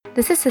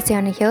This is City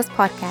on a Hill's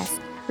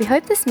podcast. We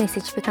hope this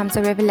message becomes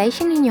a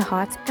revelation in your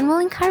heart and will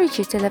encourage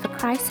you to live a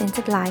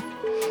Christ-centered life.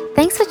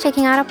 Thanks for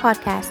checking out our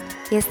podcast.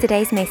 Here's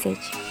today's message.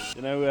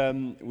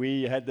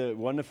 We had the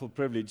wonderful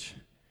privilege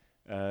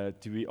to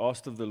be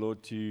asked of the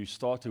Lord to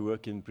start a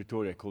work in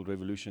Pretoria called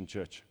Revolution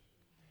Church.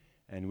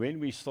 And when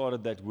we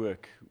started that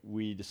work,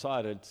 we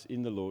decided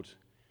in the Lord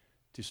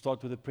to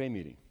start with a prayer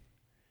meeting.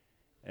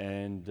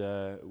 And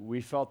we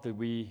felt that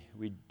we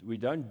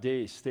don't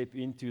dare step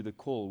into the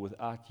call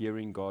without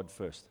hearing God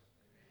first.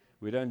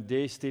 We don't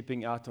dare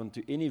stepping out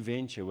onto any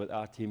venture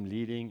without Him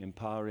leading,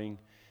 empowering,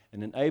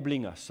 and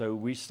enabling us. So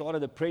we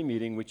started a prayer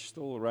meeting, which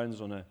still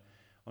runs on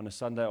a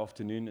Sunday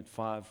afternoon at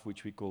 5,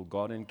 which we call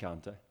God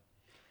Encounter.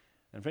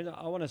 And friends,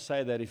 I want to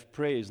say that if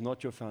prayer is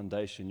not your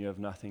foundation, you have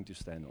nothing to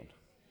stand on.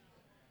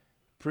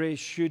 Prayer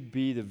should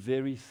be the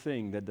very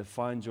thing that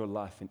defines your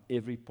life in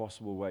every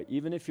possible way,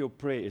 even if your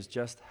prayer is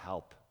just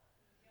help.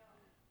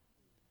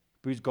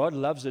 Because God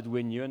loves it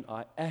when you and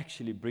I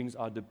actually brings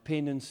our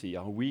dependency,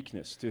 our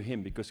weakness to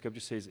Him, because Scripture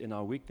says in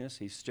our weakness,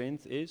 His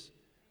strength is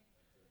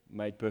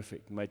made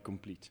perfect, made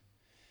complete.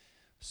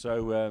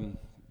 So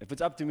if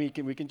it's up to me,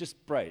 we can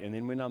just pray, and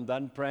then when I'm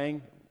done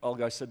praying, I'll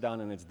go sit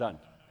down and it's done.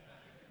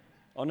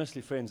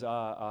 Honestly, friends,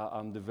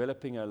 I'm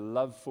developing a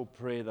love for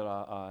prayer that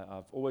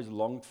I've always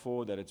longed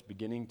for, that it's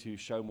beginning to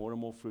show more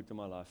and more fruit in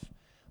my life.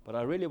 But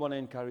I really want to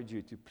encourage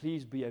you to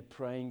please be a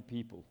praying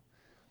people.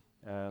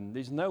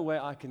 There's no way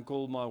I can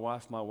call my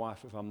wife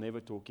if I'm never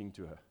talking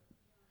to her.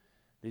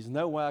 There's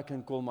no way I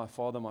can call my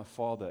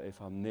father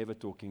if I'm never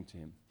talking to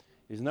him.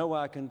 There's no way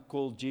I can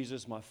call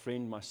Jesus my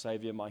friend, my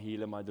Savior, my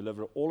healer, my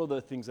deliverer, all of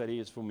the things that He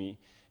is for me,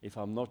 if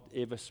I'm not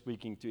ever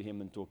speaking to Him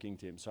and talking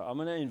to Him. So I'm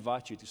going to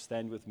invite you to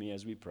stand with me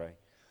as we pray.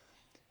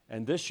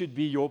 And this should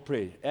be your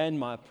prayer and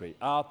my prayer,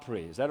 our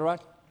prayer. Is that all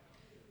right?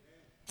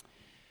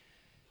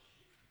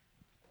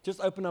 Just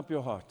open up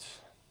your heart,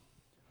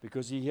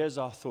 because He hears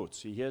our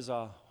thoughts. He hears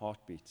our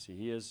heartbeats. He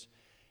hears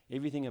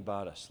everything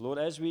about us. Lord,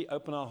 as we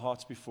open our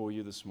hearts before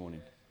You this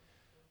morning,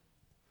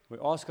 we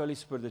ask, Holy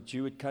Spirit, that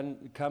You would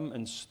come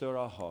and stir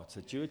our hearts,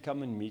 that You would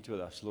come and meet with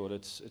us, Lord.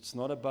 It's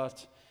not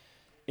about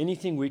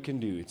anything we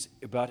can do. It's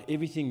about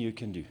everything You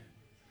can do.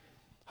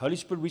 Holy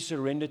Spirit, we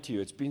surrender to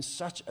You. It's been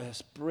such a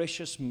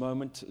precious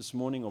moment this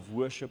morning of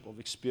worship, of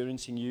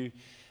experiencing You.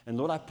 And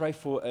Lord, I pray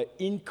for an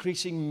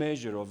increasing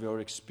measure of Your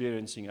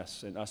experiencing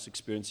us and us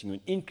experiencing You,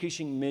 an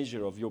increasing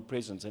measure of Your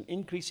presence, an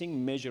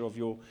increasing measure of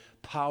Your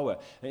power,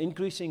 an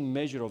increasing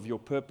measure of Your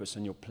purpose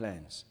and Your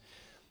plans.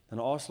 And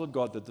I ask, Lord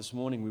God, that this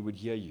morning we would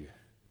hear You.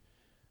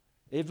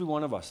 Every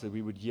one of us, that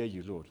we would hear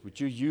You, Lord.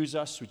 Would You use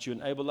us? Would You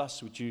enable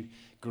us? Would You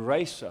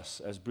grace us,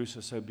 as Bruce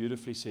has so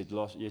beautifully said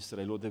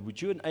yesterday, Lord, that would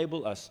You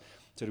enable us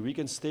so that we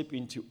can step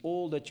into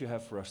all that You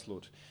have for us,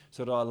 Lord,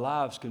 so that our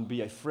lives can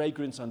be a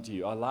fragrance unto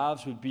You. Our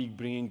lives would be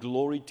bringing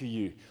glory to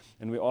You.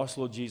 And we ask,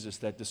 Lord Jesus,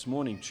 that this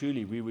morning,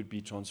 truly, we would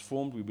be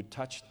transformed, we would be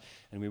touched,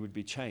 and we would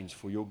be changed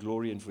for Your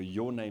glory and for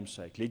Your name's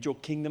sake. Let Your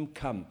kingdom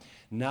come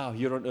now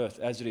here on earth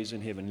as it is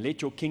in heaven.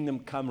 Let Your kingdom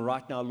come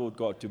right now, Lord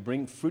God, to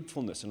bring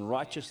fruitfulness and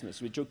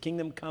righteousness. Let Your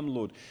kingdom come,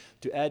 Lord,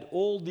 to add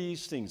all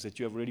these things that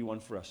You have already won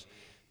for us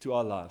to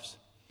our lives.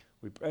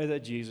 We pray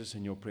that, Jesus,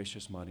 in Your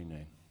precious mighty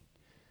name.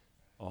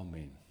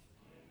 Amen.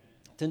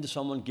 Turn to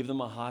someone, give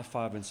them a high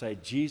five and say,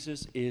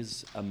 Jesus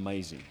is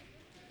amazing.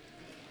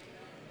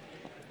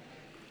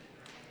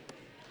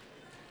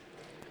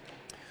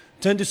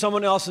 Turn to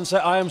someone else and say,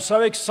 I am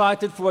so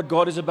excited for what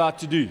God is about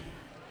to do.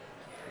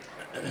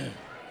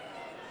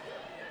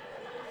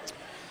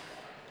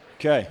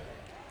 Okay,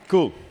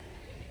 cool.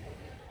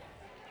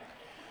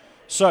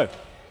 So,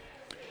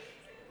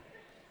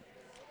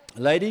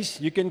 ladies,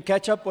 you can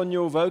catch up on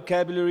your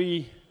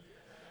vocabulary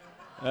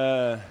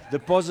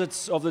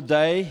deposits of the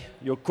day,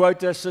 your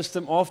quota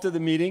system after the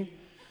meeting.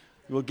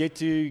 We'll get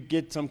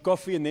some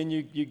coffee, and then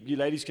you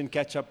ladies can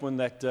catch up on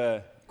that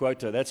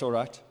quota. That's all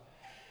right.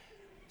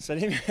 So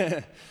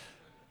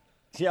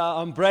yeah,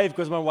 I'm brave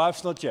because my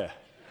wife's not here.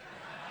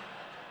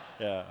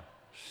 Yeah.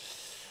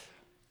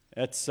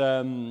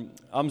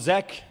 I'm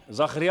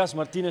Zacharias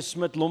Martinez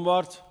Smith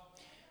Lombard,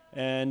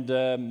 and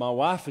my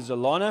wife is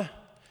Alana,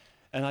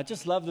 and I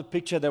just love the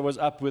picture that was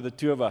up with the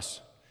two of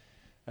us.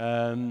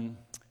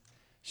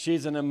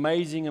 She's an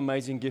amazing,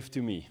 amazing gift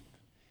to me,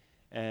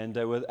 and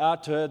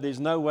without her,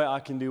 there's no way I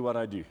can do what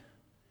I do.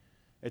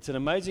 It's an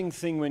amazing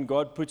thing when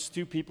God puts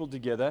two people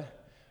together,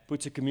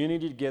 puts a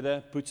community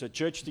together, puts a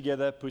church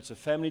together, puts a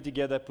family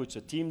together, puts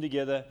a team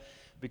together,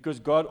 because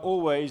God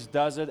always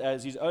does it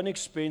as His own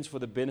expense for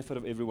the benefit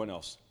of everyone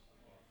else.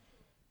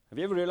 Have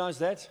you ever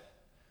realized that?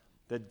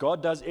 That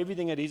God does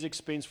everything at His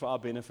expense for our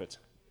benefit.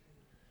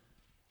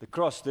 The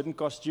cross didn't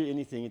cost you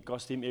anything, it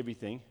cost Him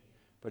everything,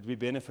 but we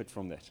benefit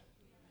from that.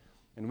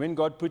 And when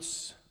God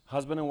puts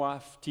husband and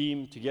wife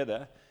team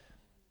together,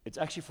 it's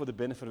actually for the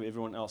benefit of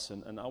everyone else.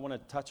 And I want to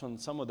touch on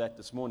some of that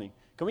this morning.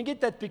 Can we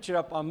get that picture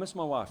up? I miss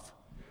my wife.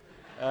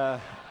 I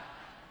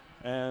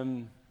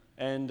want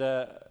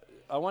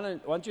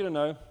you to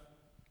know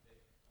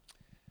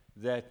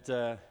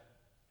that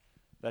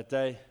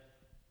they,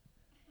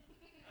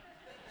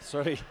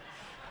 sorry,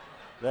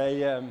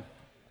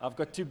 I've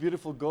got two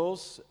beautiful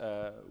girls.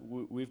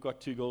 We've got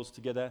two girls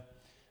together.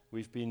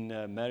 We've been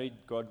married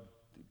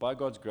by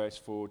God's grace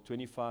for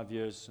 25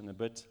 years and a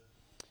bit.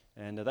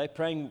 And they're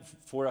praying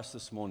for us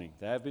this morning.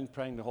 They have been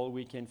praying the whole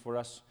weekend for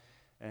us.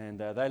 And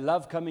they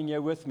love coming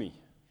here with me.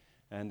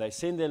 And they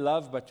send their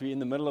love, but we're in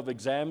the middle of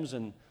exams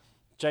and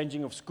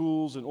changing of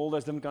schools and all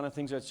those different kind of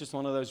things. So it's just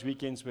one of those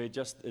weekends where it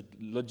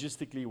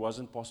logistically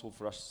wasn't possible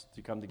for us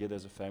to come together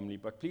as a family.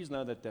 But please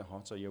know that their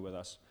hearts are here with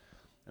us.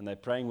 And they're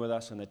praying with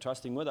us and they're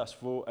trusting with us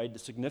for a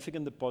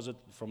significant deposit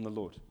from the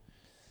Lord.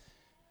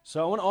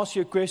 So I want to ask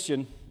you a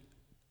question.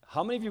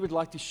 How many of you would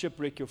like to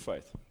shipwreck your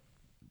faith?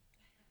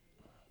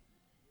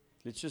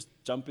 Let's just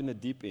jump in the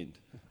deep end.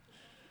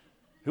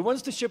 Who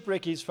wants to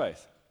shipwreck his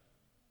faith?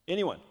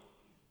 Anyone?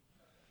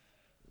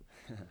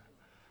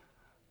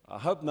 I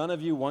hope none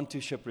of you want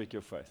to shipwreck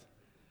your faith.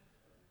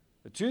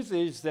 The truth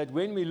is that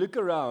when we look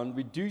around,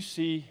 we do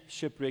see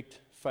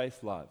shipwrecked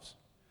faith lives.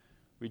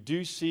 We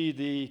do see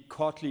the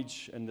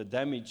cartilage and the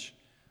damage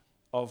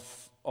of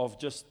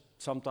just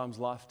sometimes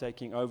life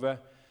taking over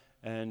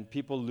and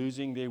people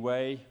losing their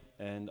way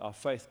and our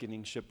faith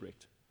getting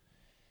shipwrecked.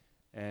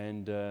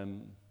 And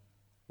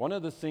one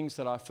of the things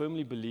that I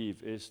firmly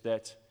believe is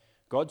that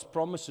God's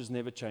promises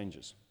never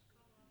changes.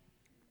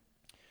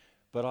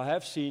 But I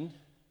have seen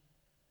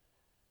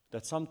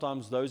that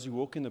sometimes those who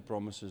walk in the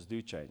promises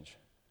do change.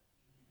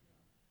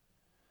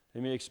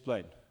 Let me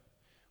explain.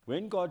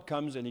 When God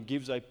comes and He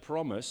gives a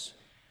promise,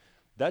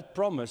 that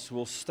promise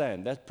will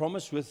stand. That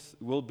promise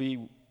will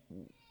be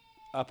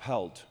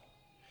upheld.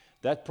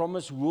 That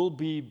promise will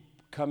be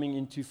coming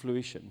into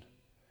fruition.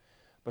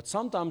 But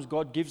sometimes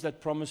God gives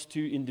that promise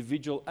to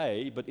individual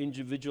A, but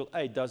individual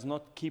A does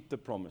not keep the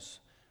promise,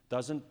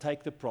 doesn't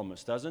take the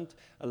promise, doesn't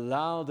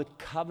allow the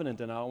covenant,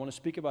 and I want to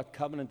speak about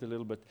covenant a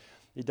little bit.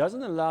 He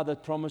doesn't allow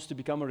that promise to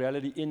become a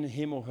reality in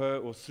him or her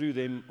or through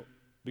them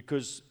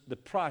because the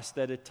price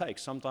that it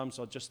takes sometimes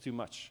are just too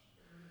much.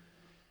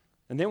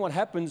 And then what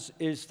happens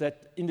is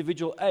that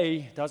individual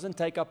A doesn't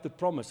take up the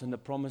promise and the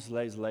promise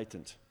lays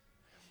latent.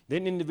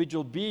 Then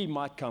individual B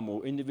might come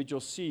or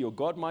individual C, or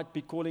God might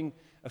be calling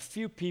a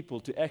few people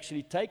to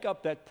actually take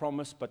up that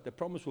promise, but the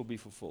promise will be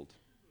fulfilled.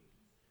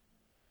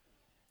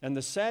 And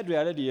the sad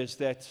reality is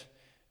that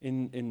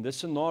in this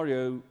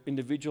scenario,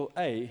 individual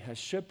A has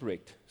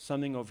shipwrecked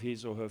something of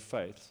his or her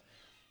faith,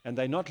 and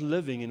they're not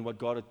living in what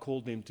God had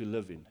called them to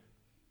live in.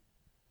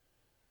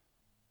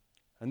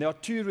 And there are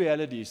two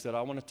realities that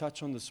I want to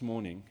touch on this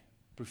morning,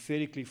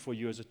 prophetically for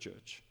you as a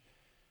church.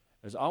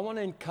 As I want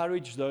to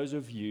encourage those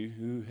of you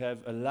who have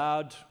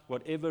allowed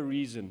whatever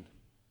reason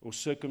or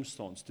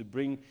circumstance to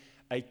bring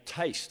a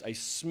taste, a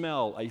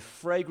smell, a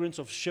fragrance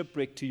of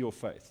shipwreck to your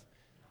faith,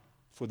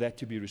 for that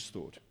to be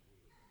restored.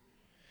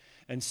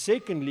 And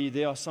secondly,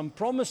 there are some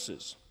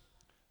promises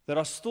that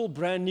are still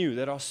brand new,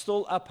 that are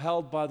still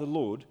upheld by the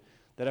Lord,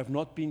 that have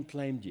not been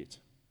claimed yet.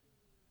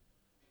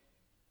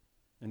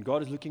 And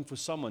God is looking for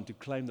someone to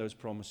claim those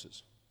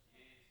promises.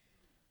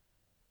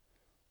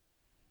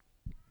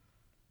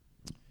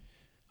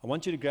 I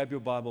want you to grab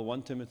your Bible,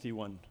 1 Timothy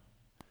 1,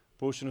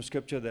 portion of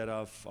Scripture that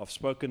I've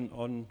spoken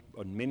on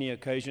many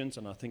occasions,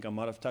 and I think I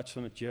might have touched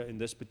on it here in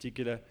this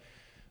particular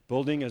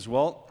building as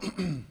well.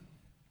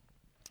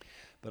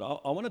 But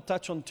I want to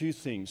touch on two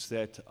things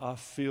that I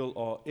feel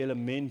are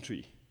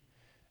elementary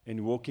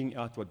in walking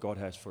out what God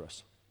has for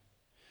us.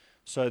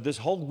 So this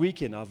whole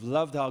weekend, I've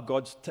loved how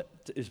God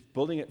is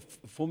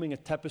forming a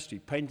tapestry,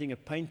 painting a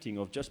painting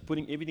of just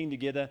putting everything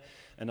together.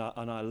 And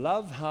I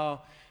love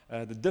how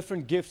the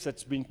different gifts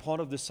that's been part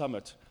of the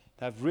summit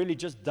have really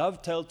just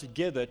dovetailed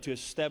together to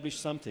establish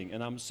something.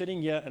 And I'm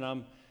sitting here and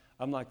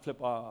I'm like, Flip,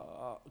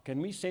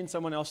 can we send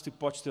someone else to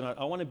Potch tonight?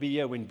 I want to be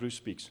here when Bruce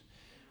speaks.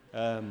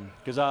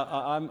 Because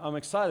I'm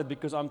excited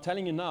because I'm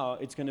telling you now,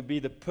 it's going to be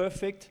the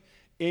perfect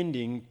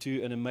ending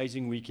to an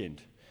amazing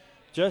weekend.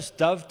 Just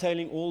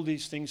dovetailing all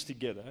these things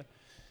together.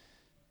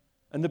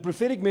 And the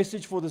prophetic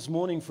message for this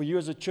morning for you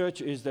as a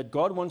church is that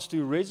God wants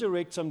to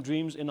resurrect some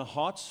dreams in the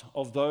hearts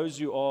of those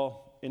who are,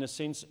 in a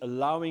sense,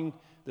 allowing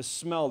the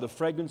smell, the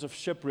fragrance of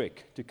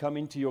shipwreck to come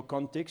into your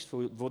context,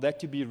 for that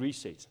to be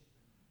reset.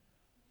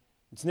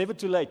 It's never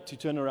too late to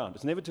turn around.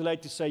 It's never too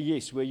late to say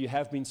yes where you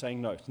have been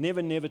saying no. It's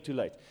never, never too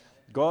late.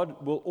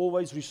 God will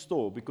always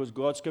restore, because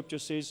God's scripture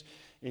says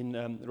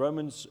in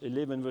Romans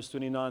 11 verse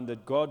 29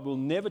 that God will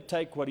never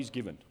take what He's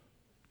given.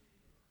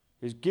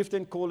 His gift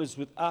and call is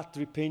without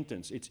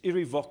repentance. It's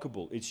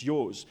irrevocable. It's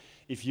yours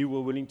if you were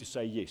willing to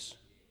say yes.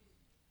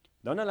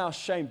 Don't allow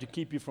shame to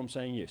keep you from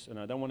saying yes. And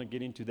I don't want to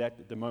get into that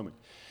at the moment.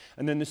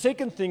 And then the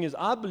second thing is,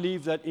 I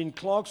believe that in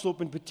Klerksdorp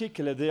in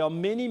particular, there are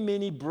many,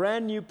 many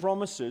brand new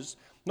promises,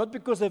 not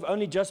because they've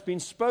only just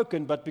been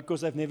spoken, but because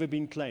they've never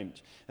been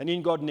claimed. And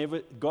in God,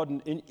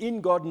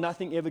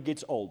 nothing ever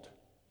gets old.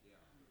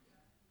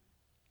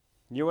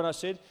 You hear what I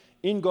said?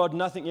 In God,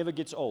 nothing ever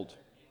gets old.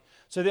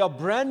 So there are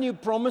brand new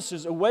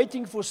promises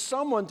awaiting for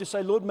someone to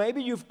say, Lord,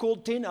 maybe you've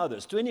called 10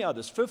 others, 20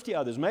 others, 50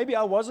 others. Maybe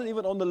I wasn't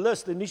even on the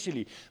list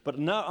initially, but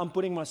now I'm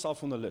putting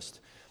myself on the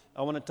list.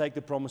 I want to take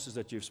the promises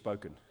that you've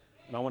spoken,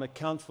 and I want to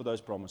count for those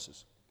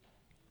promises.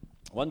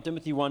 1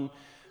 Timothy 1,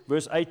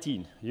 verse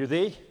 18. You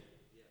there? It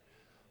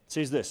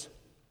says this.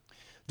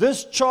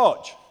 This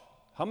charge,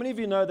 how many of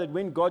you know that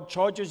when God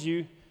charges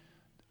you,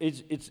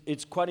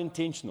 it's quite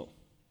intentional?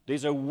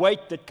 There's a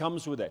weight that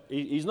comes with that.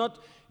 He's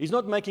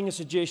not making a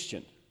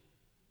suggestion.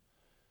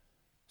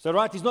 So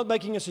right, he's not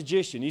making a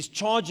suggestion. He's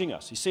charging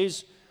us. He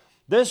says,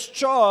 this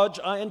charge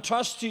I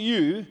entrust to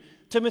you,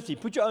 Timothy.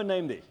 Put your own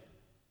name there.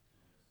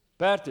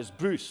 Bertus,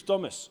 Bruce,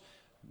 Thomas,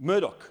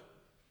 Murdoch,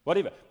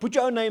 whatever. Put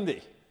your own name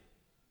there.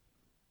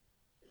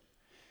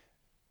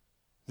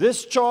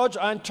 This charge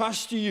I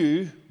entrust to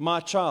you, my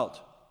child,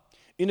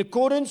 in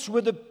accordance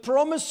with the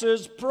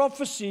promises,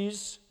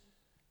 prophecies,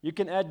 you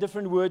can add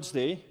different words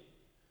there,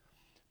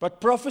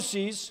 but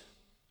prophecies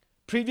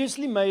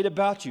previously made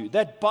about you,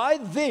 that by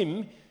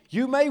them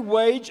you may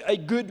wage a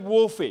good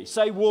warfare.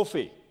 Say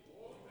warfare.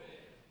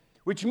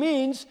 Which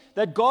means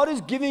that God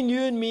is giving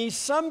you and me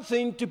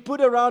something to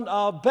put around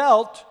our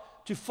belt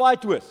to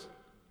fight with.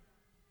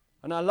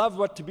 And I love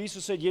what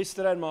Tabisa said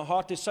yesterday, and my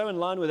heart is so in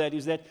line with that,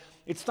 is that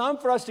it's time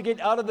for us to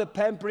get out of the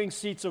pampering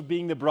seats of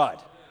being the bride.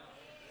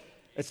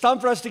 It's time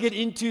for us to get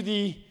into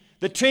the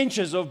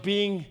trenches of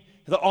being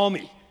the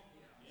army.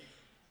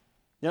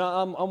 You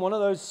know, I'm one of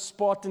those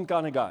Spartan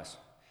kind of guys.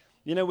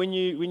 You know, when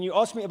you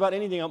ask me about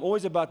anything, I'm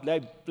always about,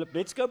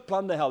 let's go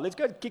plunder hell. Let's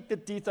go kick the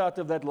teeth out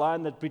of that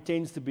lion that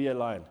pretends to be a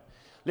lion.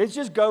 Let's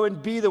just go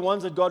and be the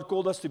ones that God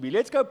called us to be.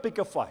 Let's go pick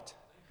a fight.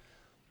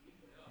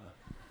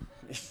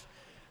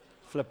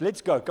 Flip,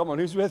 let's go. Come on,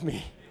 who's with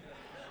me?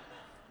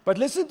 But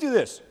listen to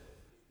this.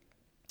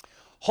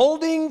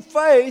 Holding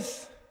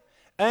faith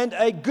and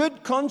a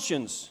good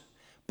conscience,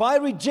 by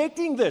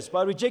rejecting this,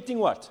 by rejecting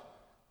what?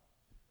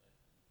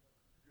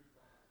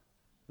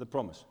 The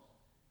promise.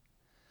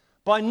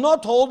 By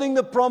not holding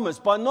the promise,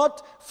 by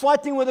not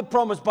fighting with the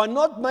promise, by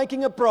not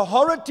making a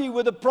priority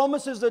with the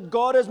promises that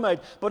God has made,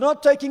 by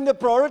not taking the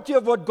priority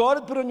of what God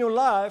had put in your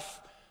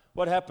life,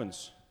 what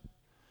happens?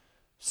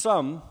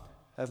 Some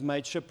have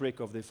made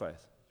shipwreck of their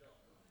faith.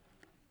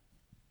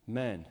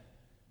 Man,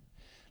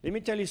 let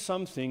me tell you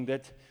something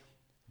that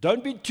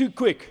don't be too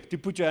quick to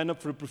put your hand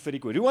up for a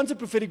prophetic word. Who wants a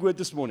prophetic word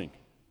this morning?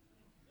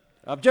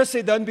 I've just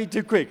said don't be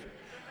too quick.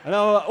 And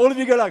all of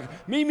you go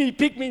like, me,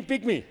 pick me,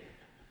 pick me.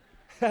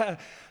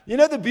 You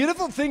know, the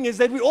beautiful thing is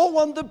that we all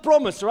want the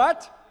promise,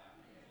 right?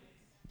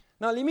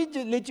 Now, let me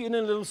let you in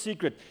a little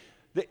secret.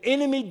 The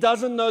enemy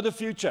doesn't know the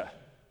future,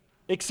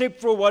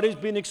 except for what has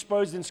been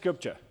exposed in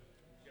Scripture.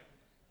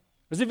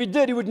 Because if he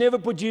did, he would never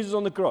put Jesus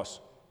on the cross.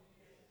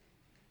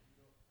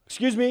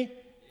 Excuse me?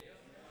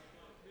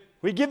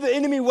 We give the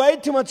enemy way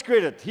too much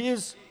credit. He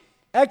is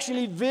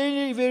actually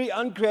very, very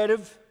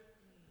uncreative.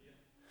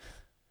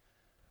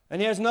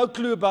 And he has no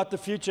clue about the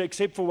future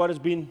except for what has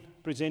been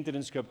presented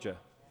in Scripture.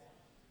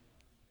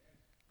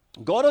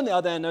 God, on the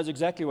other hand, knows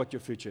exactly what your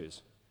future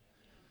is.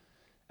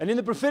 And in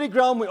the prophetic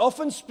realm, we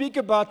often speak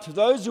about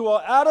those who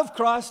are out of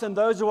Christ and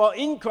those who are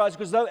in Christ,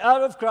 because those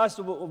out of Christ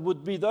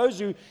would be those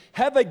who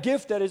have a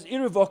gift that is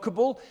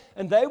irrevocable,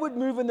 and they would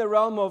move in the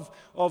realm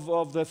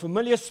of the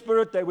familiar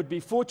spirit. They would be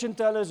fortune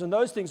tellers and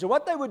those things. So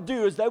what they would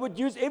do is they would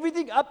use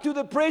everything up to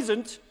the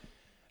present,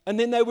 and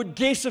then they would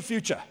guess a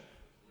future.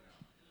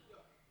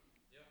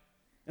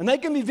 And they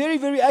can be very,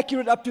 very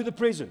accurate up to the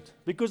present,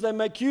 because they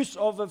make use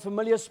of a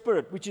familiar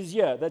spirit, which is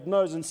here, that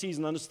knows and sees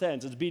and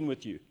understands, it's been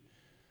with you,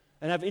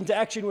 and have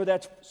interaction with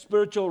that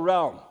spiritual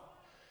realm.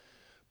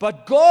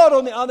 But God,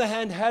 on the other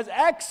hand, has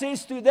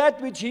access to that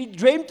which He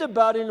dreamt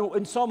about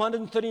in Psalm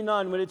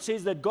 139, when it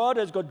says that God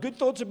has got good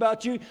thoughts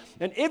about you,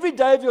 and every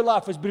day of your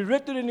life has been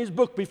written in His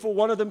book before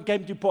one of them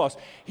came to pass.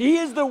 He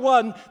is the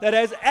one that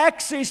has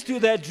access to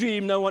that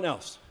dream, no one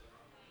else.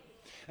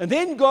 And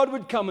then God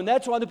would come, and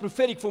that's why the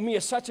prophetic for me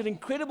is such an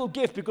incredible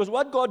gift, because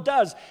what God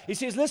does, He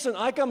says, listen,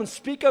 I come and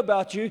speak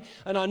about you,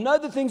 and I know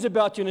the things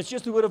about you, and it's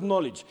just a word of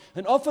knowledge.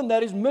 And often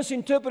that is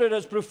misinterpreted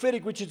as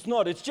prophetic, which it's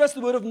not. It's just a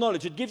word of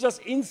knowledge. It gives us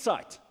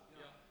insight.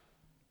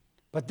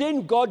 But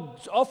then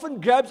God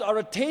often grabs our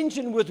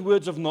attention with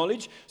words of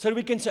knowledge, so that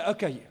we can say,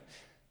 okay,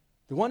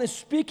 the one who's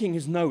speaking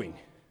is knowing.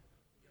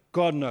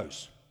 God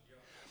knows.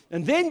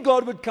 And then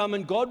God would come,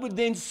 and God would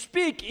then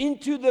speak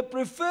into the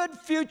preferred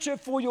future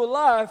for your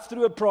life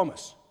through a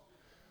promise.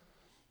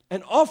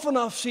 And often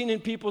I've seen in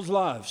people's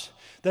lives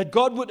that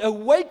God would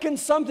awaken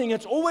something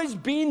that's always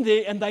been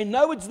there, and they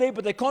know it's there,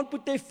 but they can't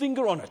put their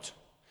finger on it.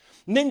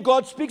 And then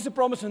God speaks a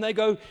promise, and they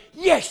go,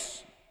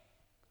 yes!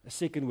 A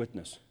second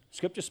witness.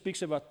 Scripture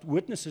speaks about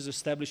witnesses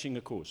establishing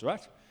a cause,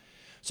 right?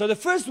 So the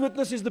first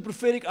witness is the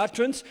prophetic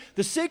utterance.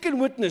 The second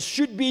witness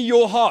should be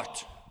your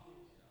heart.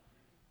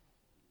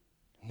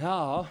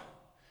 Now,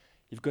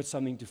 you've got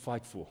something to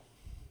fight for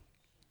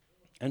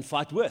and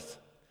fight with.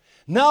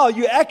 Now,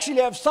 you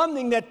actually have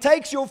something that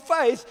takes your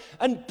faith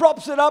and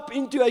props it up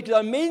into a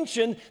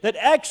dimension that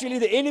actually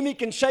the enemy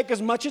can shake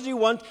as much as he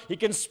wants. He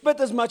can spit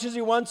as much as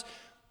he wants.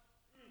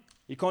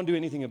 He can't do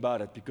anything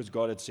about it because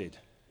God had said.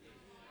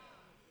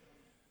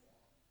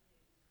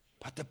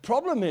 But the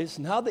problem is,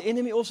 now the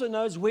enemy also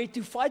knows where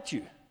to fight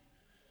you.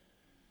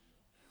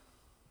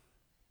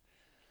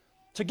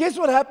 So guess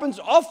what happens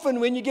often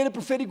when you get a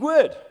prophetic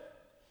word?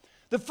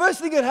 the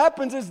first thing that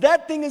happens is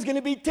that thing is going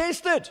to be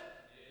tested.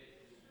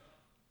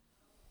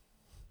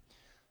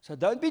 So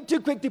don't be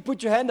too quick to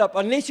put your hand up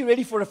unless you're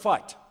ready for a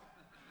fight.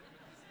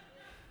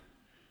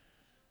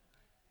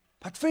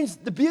 But friends,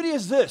 the beauty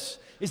is this,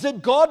 is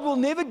that God will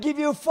never give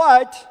you a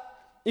fight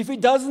if He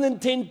doesn't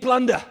intend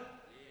plunder.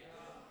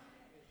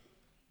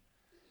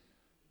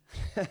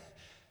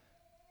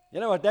 You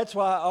know what, that's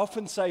why I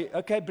often say,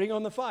 okay, bring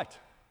on the fight.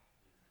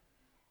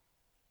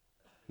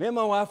 Me and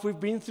my wife, we've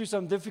been through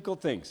some difficult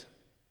things.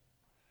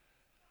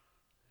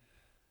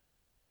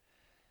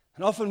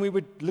 And often we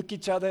would look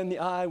each other in the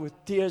eye with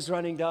tears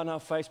running down our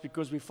face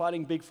because we're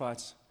fighting big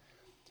fights.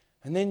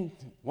 And then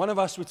one of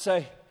us would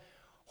say,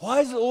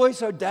 why is it always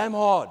so damn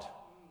hard?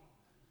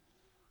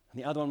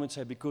 And the other one would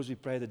say, because we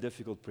pray the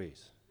difficult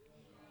prayers.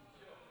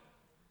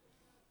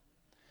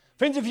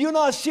 Friends, if you're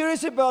not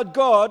serious about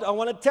God, I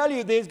want to tell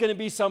you there's going to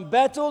be some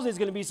battles, there's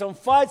going to be some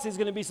fights, there's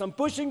going to be some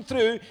pushing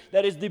through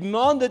that is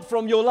demanded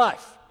from your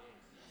life.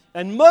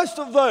 And most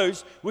of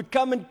those would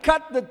come and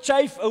cut the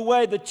chaff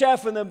away, the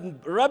chaff and the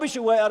rubbish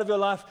away out of your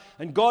life.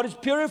 And God is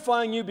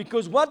purifying you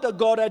because what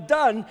God had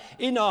done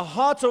in our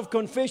hearts of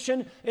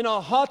confession, in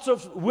our hearts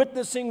of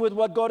witnessing with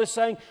what God is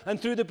saying,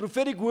 and through the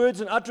prophetic words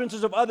and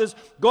utterances of others,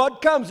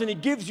 God comes and He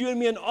gives you and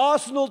me an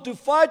arsenal to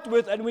fight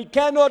with, and we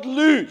cannot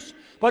lose,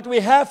 but we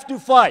have to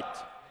fight.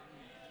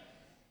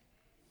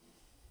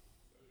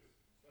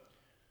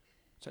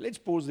 So let's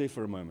pause there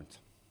for a moment.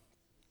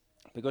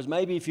 Because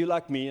maybe if you're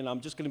like me, and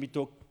I'm just going to be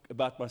talking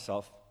about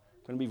myself,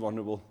 I'm going to be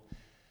vulnerable.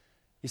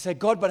 You say,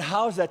 God, but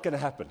how is that going to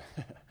happen?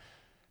 Have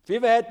you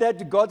ever had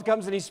that? God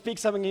comes and He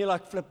speaks something and you're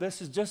like, flip,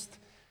 this is just,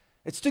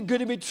 it's too good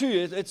to be true.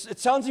 It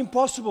sounds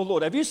impossible,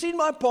 Lord. Have you seen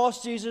my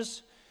past,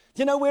 Jesus?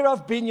 Do you know where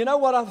I've been? You know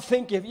what I'm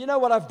thinking? You know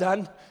what I've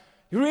done?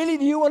 Really,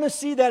 do you want to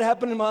see that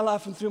happen in my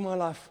life and through my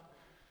life?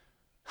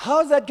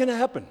 How is that going to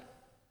happen?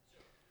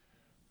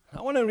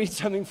 I want to read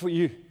something for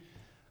you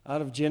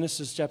out of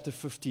Genesis chapter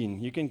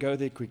 15. You can go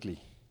there quickly.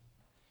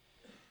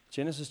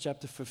 Genesis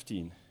chapter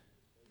 15.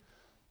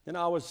 Then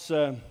I was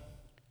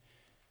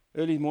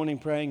early morning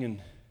praying,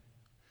 and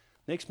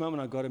next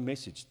moment I got a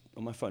message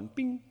on my phone.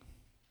 Ping.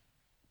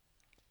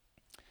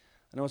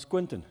 And it was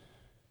Quentin. And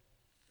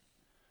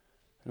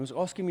he was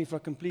asking me if I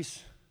can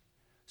please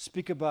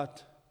speak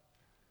about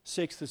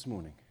sex this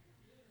morning.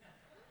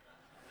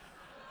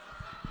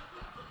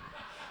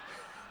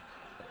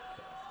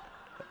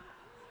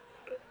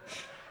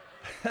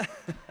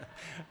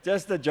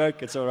 Just a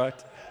joke, it's all right.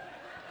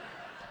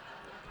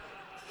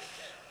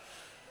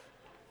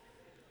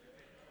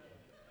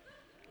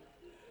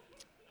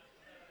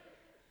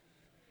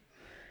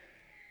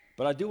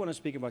 But I do want to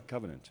speak about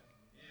covenant.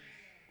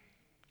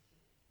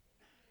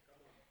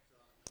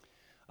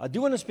 I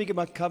do want to speak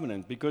about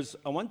covenant because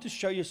I want to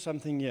show you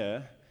something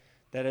here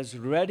that has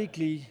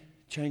radically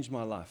changed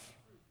my life.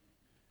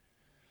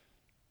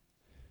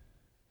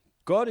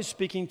 God is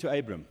speaking to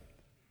Abram.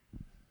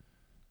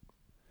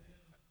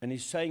 And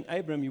He's saying,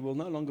 Abram, you will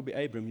no longer be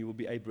Abram, you will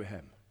be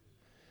Abraham.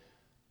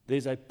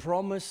 There's a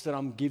promise that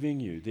I'm giving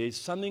you. There's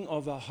something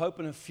of a hope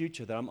and a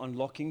future that I'm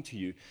unlocking to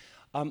you.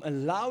 I'm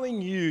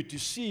allowing you to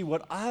see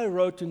what I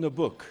wrote in the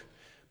book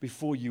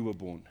before you were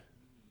born.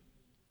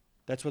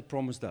 That's what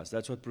promise does.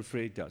 That's what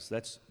prophetic does.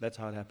 That's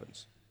how it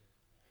happens.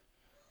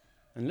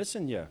 And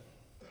listen here.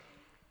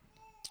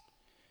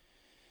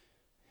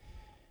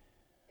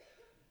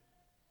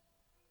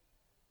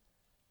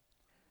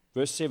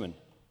 Verse 7.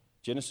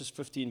 Genesis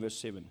 15, verse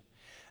 7.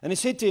 And He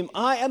said to him,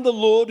 I am the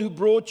Lord who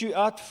brought you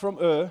out from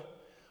Ur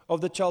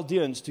of the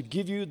Chaldeans to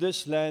give you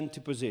this land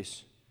to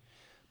possess.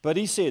 But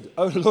he said,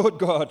 O Lord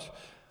God,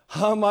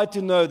 how am I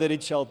to know that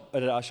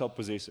I shall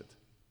possess it?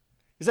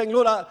 He's saying,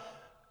 Lord,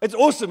 it's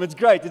awesome, it's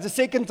great. It's the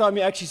second time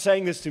you're actually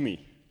saying this to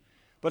me.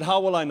 But how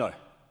will I know?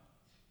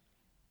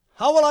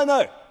 How will I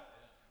know?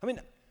 I mean,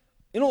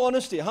 in all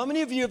honesty, how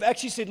many of you have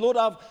actually said, Lord,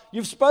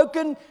 you've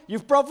spoken,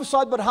 you've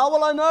prophesied, but how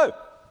will I know?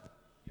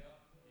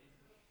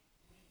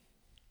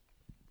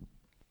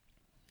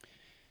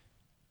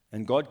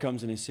 And God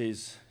comes and He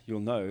says, you'll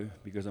know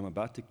because I'm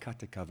about to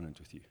cut a covenant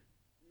with you.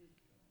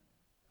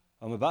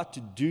 I'm about to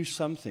do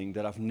something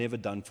that I've never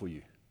done for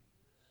you.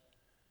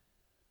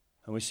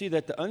 And we see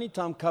that the only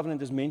time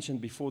covenant is mentioned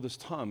before this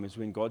time is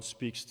when God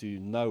speaks to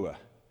Noah.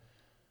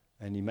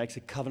 And He makes a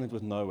covenant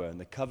with Noah. And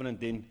the covenant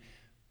then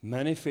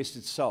manifests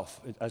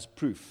itself as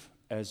proof,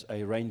 as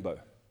a rainbow.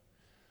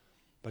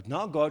 But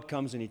now God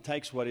comes and He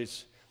takes what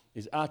is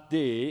out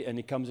there and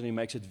He comes and He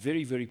makes it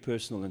very, very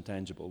personal and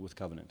tangible with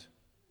covenant.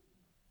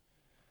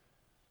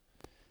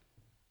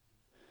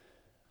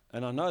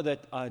 And I know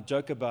that I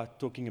joke about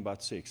talking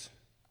about sex,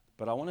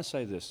 but I want to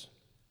say this,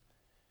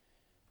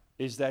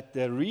 is that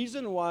the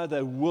reason why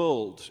the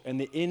world and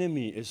the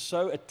enemy is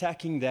so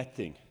attacking that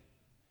thing,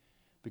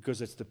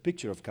 because it's the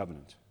picture of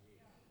covenant.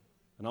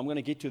 And I'm going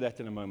to get to that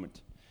in a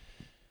moment.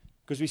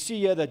 Because we see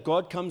here that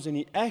God comes and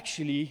He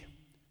actually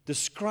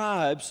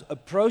describes a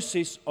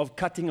process of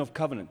cutting of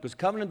covenant. Because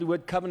covenant, the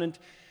word covenant,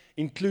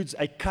 includes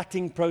a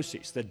cutting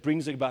process that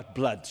brings about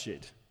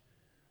bloodshed.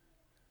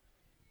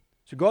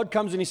 So God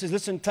comes and He says,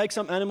 listen, take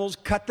some animals,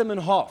 cut them in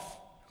half.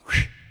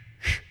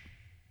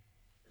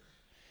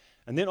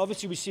 And then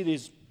obviously we see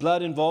there's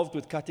blood involved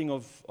with cutting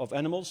of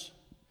animals.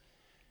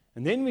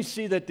 And then we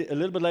see that a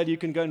little bit later, you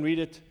can go and read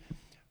it.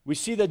 We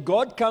see that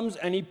God comes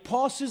and He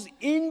passes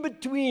in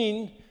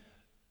between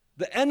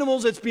the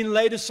animals that's been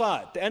laid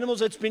aside, the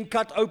animals that's been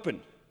cut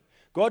open.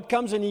 God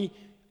comes and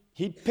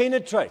He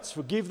penetrates,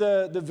 forgive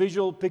the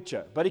visual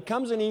picture, but He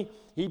comes and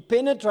He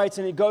penetrates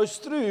and He goes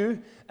through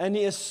and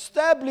He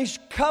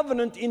established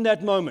covenant in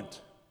that moment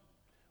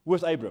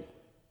with Abram.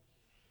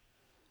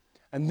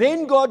 And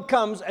then God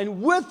comes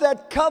and with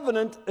that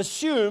covenant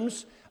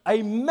assumes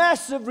a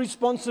massive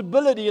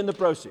responsibility in the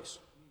process.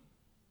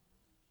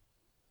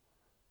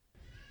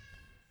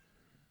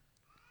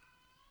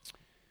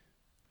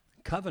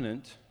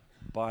 Covenant,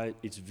 by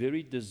its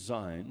very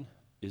design,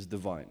 is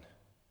divine.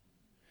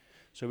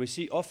 So we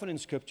see often in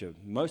Scripture,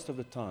 most of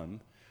the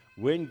time,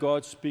 when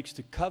God speaks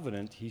to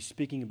covenant, He's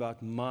speaking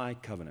about my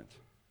covenant,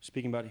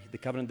 speaking about the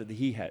covenant that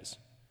He has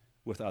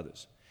with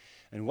others.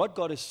 And what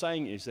God is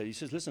saying is that He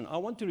says, listen, I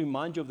want to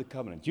remind you of the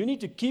covenant. You need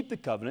to keep the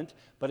covenant,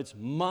 but it's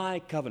my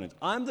covenant.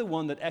 I'm the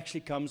one that actually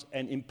comes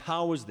and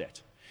empowers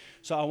that.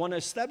 So I want to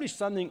establish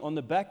something on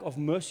the back of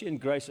mercy and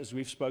grace, as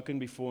we've spoken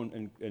before,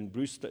 and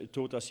Bruce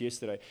taught us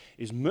yesterday,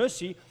 is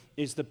mercy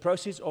is the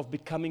process of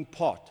becoming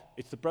part.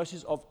 It's the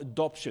process of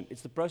adoption.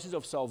 It's the process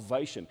of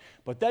salvation.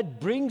 But that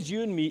brings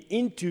you and me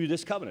into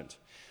this covenant.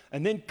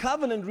 And then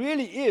covenant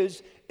really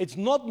is, it's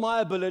not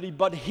my ability,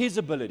 but His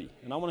ability.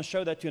 And I want to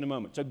show that to you in a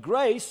moment. So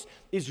grace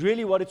is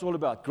really what it's all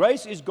about.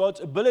 Grace is God's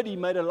ability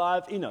made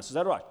alive in us. Is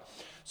that right?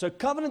 So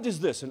covenant is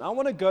this. And I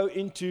want to go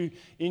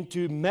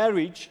into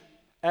marriage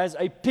as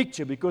a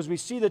picture, because we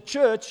see the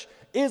church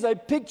is a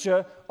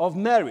picture of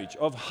marriage,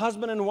 of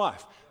husband and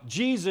wife.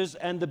 Jesus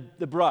and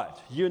the bride.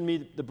 You and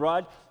me, the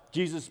bride.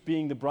 Jesus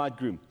being the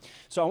bridegroom.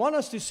 So I want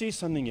us to see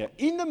something here.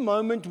 In the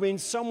moment when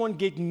someone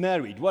gets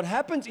married, what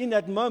happens in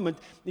that moment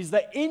is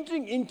they're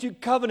entering into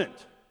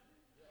covenant.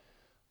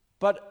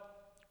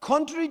 But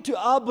contrary to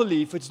our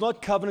belief, it's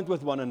not covenant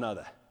with one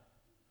another.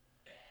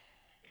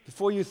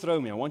 Before you throw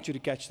me, I want you to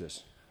catch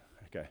this.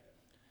 Okay.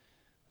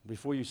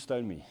 Before you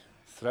stone me.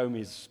 Throw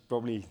me is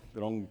probably the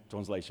wrong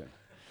translation.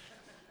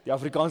 Die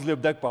Afrikaans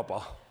loop dik,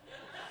 papa.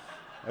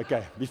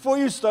 Okay. Before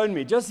you stone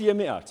me, just hear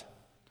me out.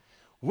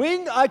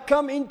 When I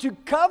come into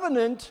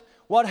covenant,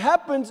 what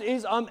happens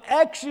is I'm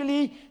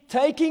actually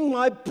taking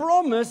my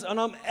promise and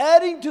I'm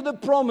adding to the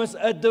promise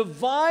a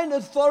divine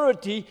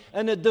authority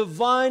and a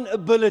divine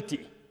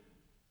ability.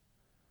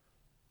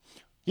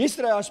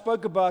 Yesterday I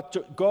spoke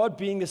about God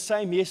being the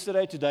same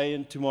yesterday, today,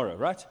 and tomorrow,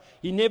 right?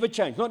 He never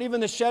changed. Not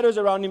even the shadows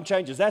around Him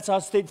changes. That's how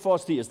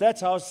steadfast He is. That's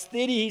how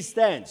steady He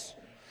stands.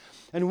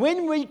 And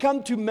when we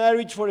come to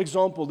marriage, for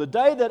example, the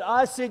day that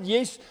I said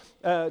yes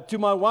to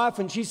my wife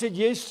and she said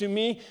yes to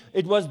me,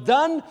 it was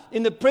done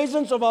in the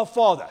presence of our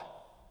Father.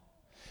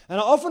 And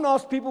I often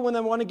ask people when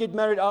they want to get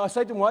married, I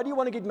say to them, why do you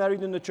want to get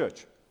married in the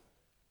church?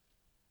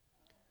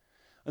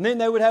 And then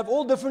they would have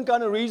all different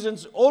kind of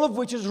reasons, all of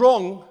which is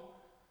wrong.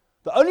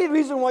 The only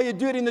reason why you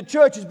do it in the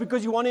church is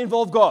because you want to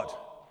involve God.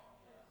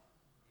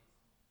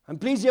 And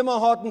please hear my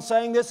heart in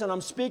saying this, and I'm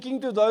speaking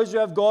to those who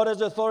have God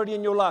as authority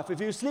in your life. If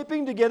you're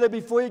sleeping together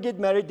before you get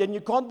married, then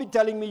you can't be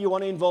telling me you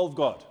want to involve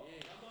God.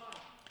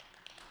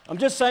 I'm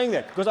just saying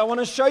that because I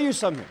want to show you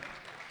something.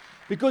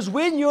 Because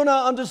when you and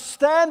I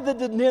understand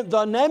the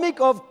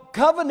dynamic of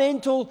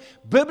covenantal,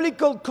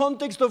 biblical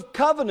context of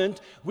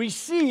covenant, we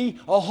see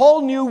a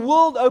whole new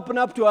world open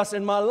up to us,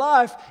 and my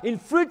life in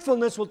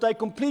fruitfulness will take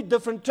complete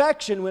different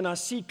traction when I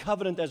see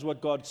covenant as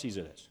what God sees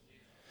it as.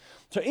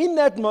 So in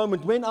that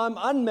moment, when I'm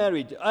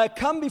unmarried, I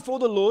come before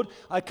the Lord,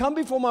 I come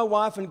before my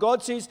wife, and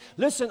God says,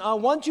 listen, I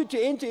want you to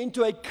enter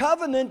into a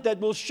covenant that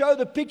will show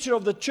the picture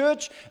of the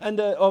church and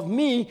of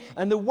me,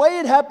 and the way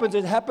it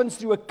happens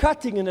through a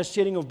cutting and a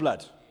shedding of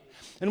blood.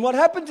 And what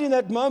happens in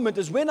that moment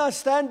is when I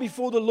stand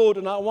before the Lord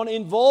and I want to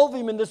involve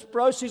Him in this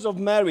process of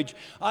marriage,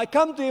 I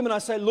come to Him and I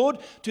say, Lord,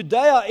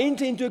 today I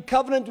enter into a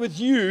covenant with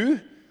you,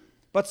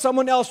 but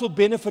someone else will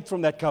benefit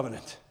from that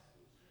covenant.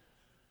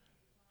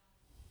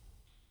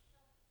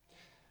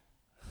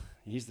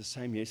 He's the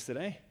same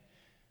yesterday,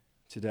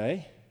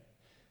 today,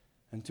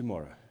 and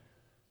tomorrow.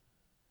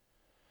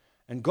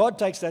 And God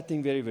takes that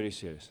thing very, very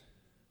serious.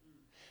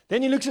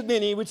 Then He looks at me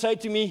and He would say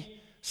to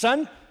me,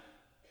 son,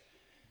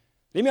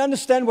 let me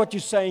understand what you're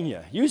saying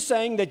here. You're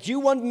saying that you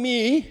want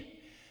me,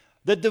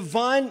 the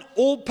divine,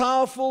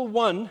 all-powerful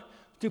one,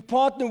 to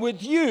partner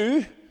with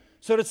you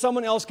so that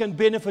someone else can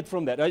benefit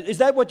from that. Is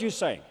that what you're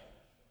saying?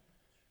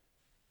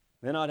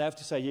 Then I'd have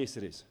to say, yes,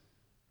 it is.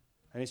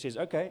 And He says,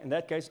 okay, in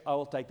that case, I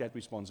will take that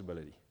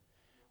responsibility.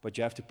 But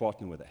you have to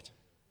partner with that.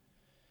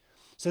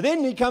 So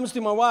then He comes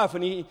to my wife,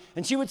 and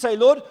she would say,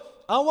 Lord,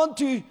 I want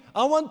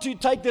to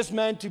take this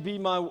man to be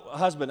my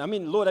husband. I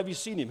mean, Lord, have you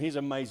seen him? He's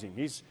amazing.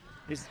 He's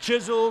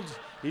chiseled.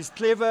 He's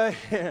clever.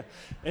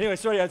 Anyway,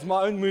 sorry, it's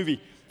my own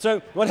movie.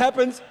 So what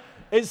happens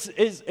is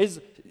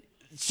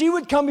she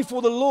would come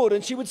before the Lord,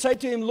 and she would say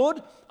to Him,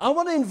 Lord, I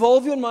want to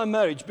involve you in my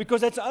marriage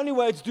because that's the only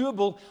way it's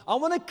doable. I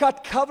want to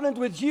cut covenant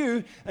with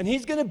you, and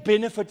he's going to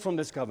benefit from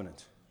this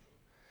covenant.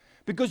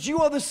 Because you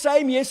are the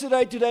same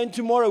yesterday, today, and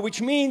tomorrow,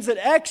 which means that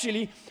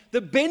actually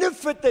the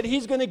benefit that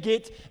he's going to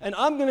get, and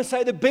I'm going to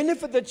say the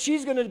benefit that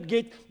she's going to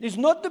get, is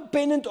not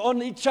dependent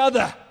on each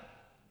other.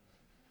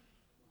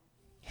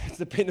 It's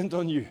dependent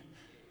on you.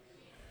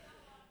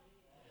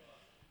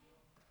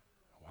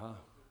 Wow.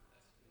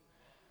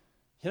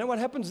 You know what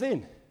happens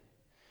then?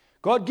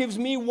 God gives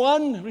me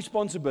one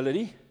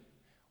responsibility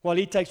while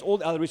he takes all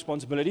the other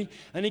responsibility.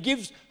 And he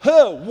gives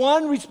her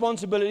one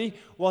responsibility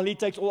while he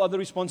takes all other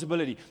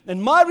responsibility.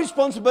 And my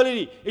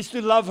responsibility is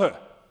to love her.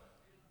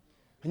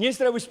 And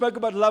yesterday we spoke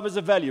about love as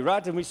a value,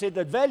 right? And we said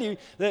that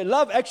that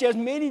love actually has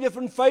many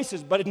different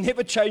faces, but it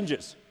never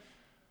changes.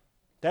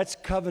 That's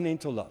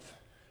covenantal love.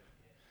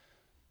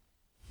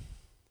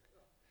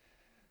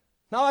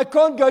 Now I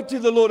can't go to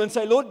the Lord and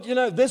say, Lord,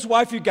 this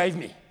wife you gave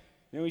me.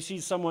 We see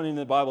someone in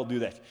the Bible do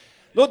that.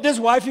 Lord, this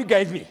wife you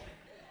gave me.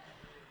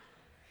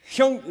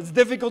 It's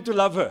difficult to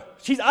love her.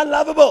 She's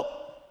unlovable.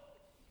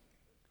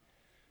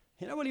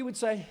 You know what he would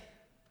say?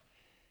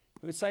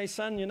 He would say,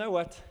 son, you know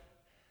what?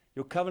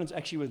 Your covenant's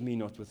actually with me,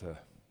 not with her.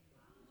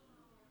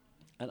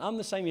 And I'm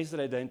the same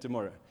yesterday, today, and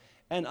tomorrow.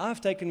 And I've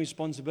taken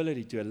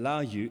responsibility to allow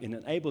you and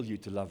enable you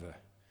to love her.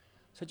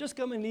 So just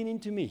come and lean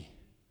into me.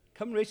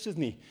 Come rest with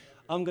me.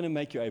 I'm going to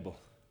make you able.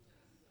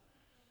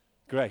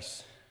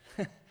 Grace.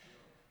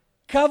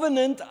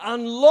 Covenant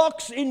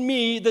unlocks in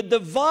me the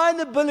divine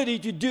ability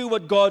to do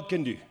what God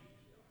can do.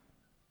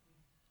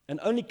 And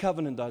only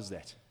covenant does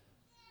that.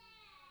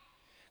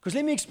 Because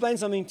let me explain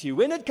something to you.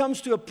 When it comes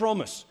to a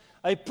promise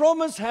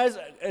has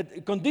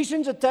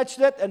conditions attached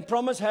to that, and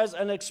promise has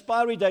an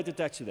expiry date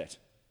attached to that.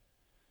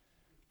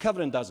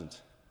 Covenant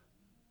doesn't.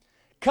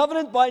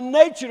 Covenant by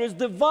nature is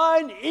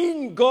divine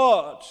in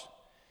God.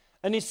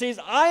 And he says,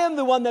 I am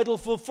the one that will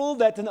fulfill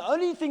that. And the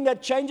only thing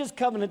that changes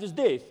covenant is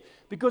death.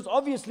 Because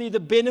obviously the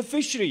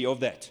beneficiary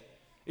of that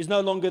is no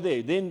longer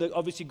there. Then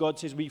obviously God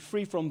says we're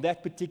free from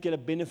that particular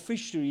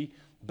beneficiary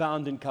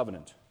bound in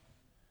covenant.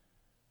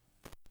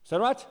 Is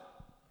that right?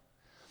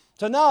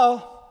 So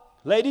now,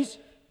 ladies,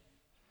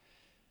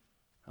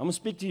 I'm going to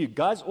speak to you.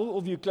 Guys, all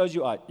of you close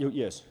your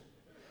ears.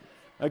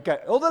 Okay,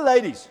 all the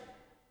ladies.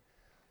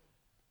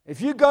 If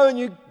you go and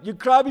you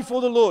cry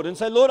before the Lord and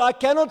say, Lord, I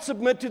cannot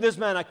submit to this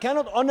man. I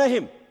cannot honor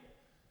him.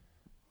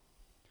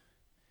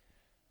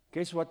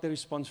 Guess what the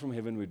response from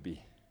heaven would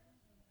be?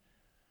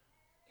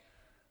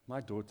 My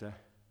daughter,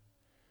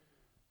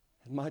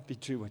 it might be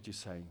true what you're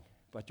saying,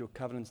 but your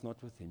covenant's not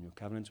with him. Your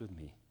covenant's with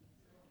me.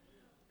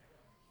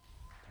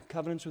 Your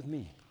covenant's with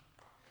me.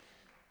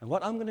 And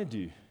what I'm going to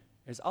do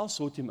is I'll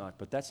sort him out,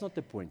 but that's not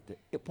the point.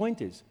 The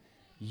point is,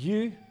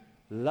 you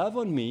love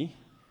on me,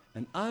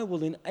 and I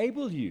will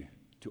enable you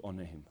to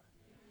honor him.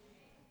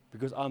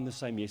 Because I'm the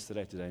same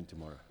yesterday, today, and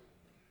tomorrow.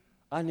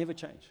 I never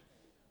change.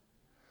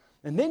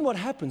 And then what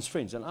happens,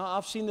 friends, and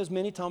I've seen this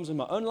many times in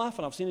my own life,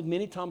 and I've seen it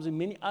many times in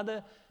many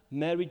other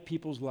married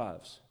people's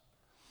lives,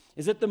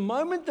 is that the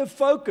moment the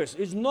focus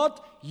is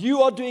not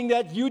you are doing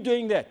that, you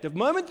doing that. The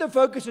moment the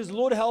focus is,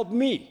 Lord, help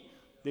me,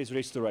 there's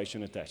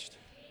restoration attached.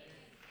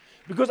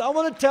 Because I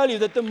want to tell you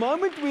that the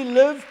moment we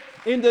live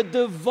in the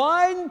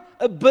divine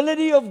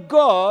ability of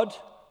God,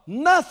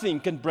 nothing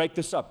can break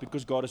this up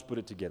because God has put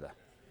it together.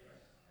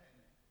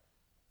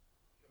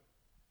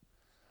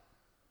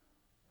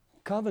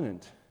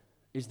 Covenant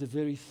is the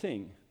very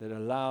thing that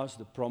allows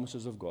the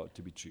promises of God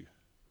to be true.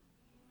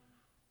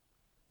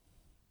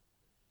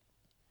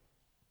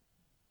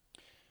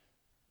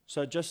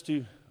 So just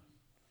to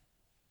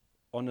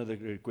honor the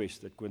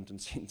request that Quentin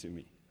sent to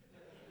me,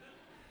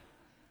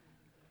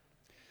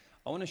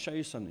 I want to show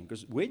you something,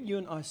 because when you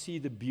and I see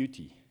the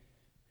beauty,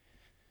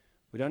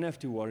 we don't have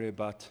to worry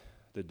about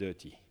the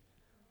dirty.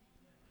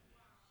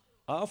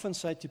 I often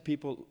say to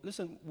people,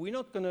 listen, we're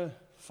not going to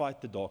fight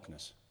the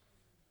darkness.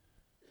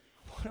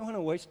 I don't want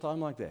to waste time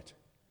like that.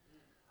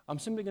 I'm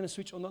simply going to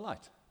switch on the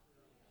light.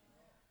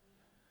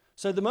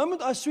 So the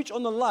moment I switch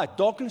on the light,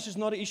 darkness is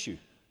not an issue,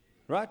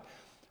 right?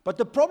 But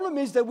the problem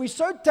is that we're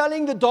so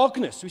telling the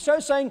darkness, we're so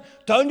saying,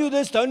 don't do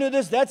this,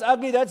 that's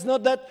ugly, that's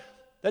not that,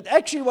 that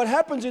actually what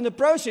happens in the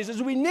process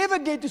is we never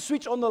get to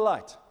switch on the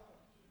light.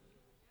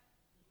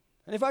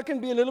 And if I can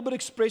be a little bit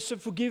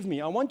expressive, forgive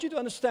me. I want you to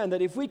understand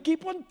that if we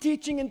keep on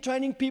teaching and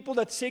training people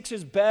that sex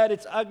is bad,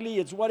 it's ugly,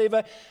 it's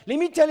whatever, let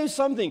me tell you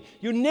something.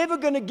 You're never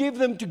going to give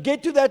them to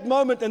get to that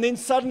moment and then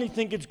suddenly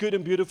think it's good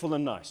and beautiful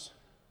and nice.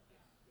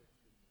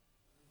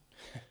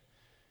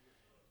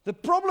 The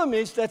problem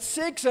is that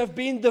sex have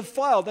been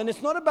defiled, and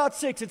it's not about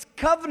sex, it's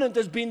covenant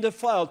has been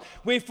defiled,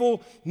 where for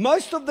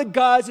most of the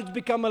guys it's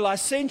become a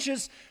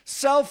licentious,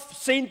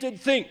 self-centered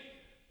thing.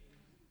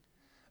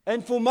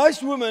 And for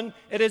most women,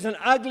 it is an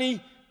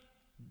ugly,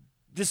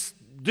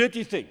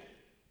 dirty thing.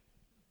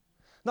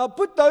 Now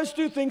put those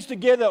two things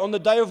together on the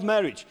day of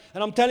marriage,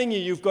 and I'm telling you,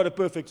 you've got a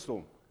perfect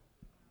storm.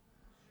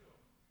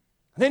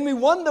 Then we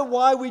wonder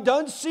why we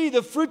don't see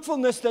the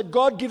fruitfulness that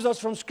God gives us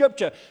from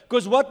Scripture.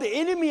 Because what the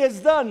enemy has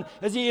done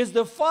is he is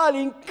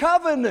defiling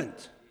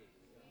covenant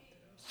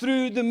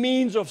through the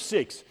means of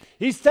sex.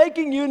 He's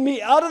taking you and me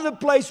out of the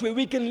place where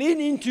we can lean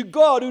into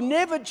God who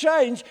never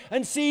changed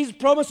and see His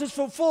promises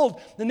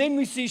fulfilled. And then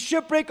we see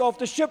shipwreck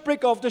after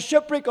shipwreck after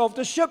shipwreck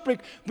after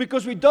shipwreck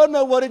because we don't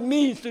know what it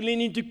means to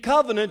lean into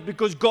covenant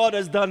because God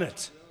has done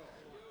it.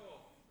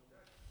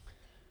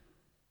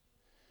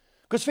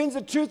 Because friends,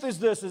 the truth is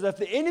this, is that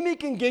the enemy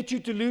can get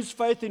you to lose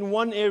faith in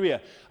one area.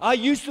 I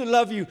used to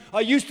love you. I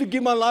used to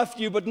give my life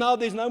to you, but now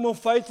there's no more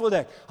faith for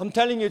that. I'm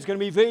telling you, it's going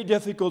to be very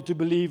difficult to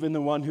believe in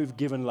the one who's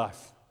given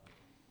life.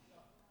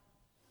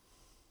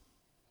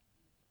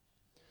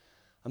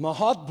 And my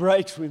heart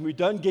breaks when we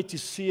don't get to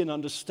see and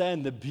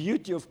understand the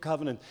beauty of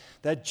covenant,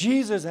 that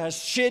Jesus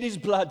has shed His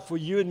blood for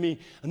you and me.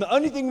 And the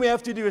only thing we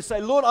have to do is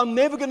say, Lord, I'm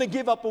never going to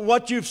give up on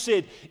what You've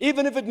said,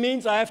 even if it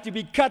means I have to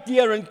be cut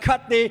here and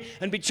cut there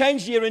and be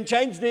changed here and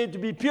changed there to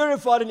be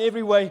purified in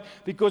every way,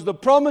 because the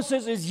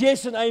promises is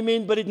yes and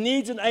amen, but it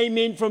needs an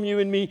amen from you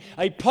and me,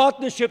 a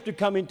partnership to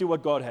come into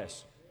what God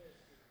has.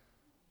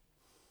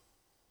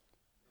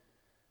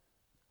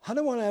 I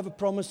don't want to have a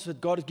promise that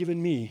God has given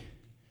me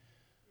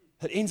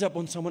that ends up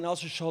on someone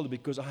else's shoulder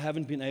because I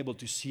haven't been able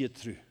to see it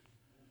through.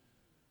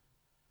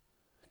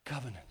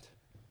 Covenant.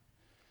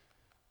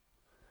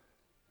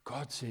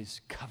 God says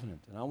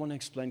covenant. And I want to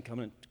explain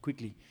covenant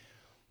quickly,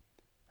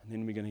 and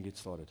then we're going to get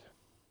started.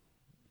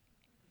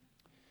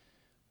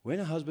 When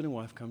a husband and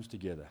wife comes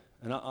together,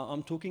 and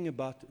I'm talking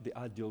about the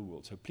ideal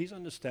world, so please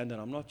understand that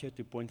I'm not here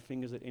to point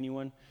fingers at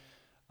anyone.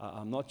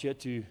 I'm not here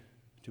to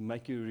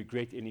make you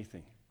regret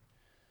anything.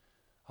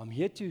 I'm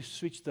here to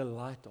switch the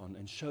light on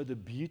and show the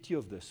beauty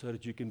of this so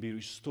that you can be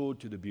restored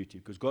to the beauty,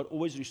 because God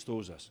always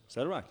restores us. Is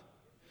that right?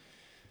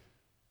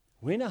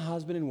 When a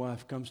husband and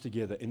wife comes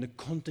together in the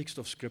context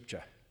of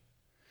Scripture,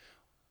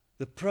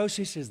 the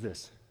process is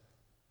this.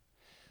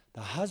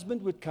 The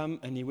husband would come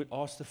and he would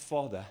ask the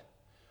father,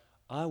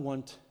 I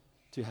want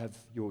to have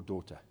your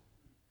daughter.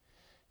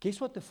 Guess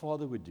what the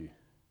father would do?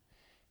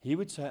 He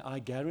would say, I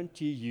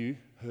guarantee you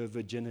her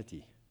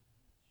virginity.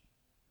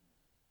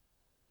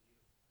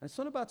 And it's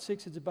not about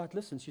sex, it's about,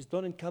 listen, she's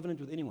not in covenant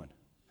with anyone.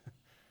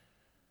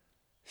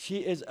 She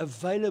is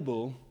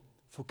available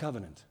for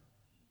covenant.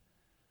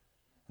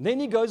 And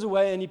then he goes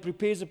away and he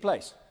prepares a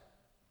place.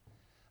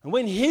 And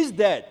when his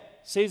dad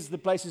says the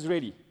place is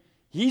ready,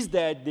 his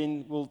dad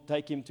then will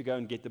take him to go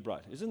and get the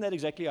bride. Isn't that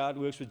exactly how it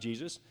works with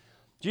Jesus?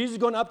 Jesus has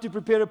gone up to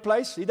prepare a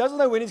place. He doesn't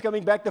know when he's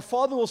coming back. The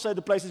father will say,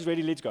 the place is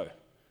ready, let's go.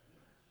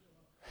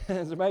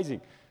 It's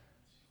amazing.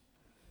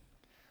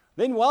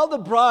 Then while the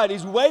bride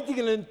is waiting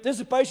in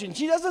anticipation,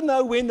 she doesn't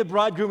know when the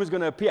bridegroom is going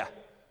to appear.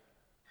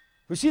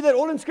 We see that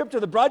all in Scripture.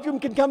 The bridegroom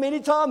can come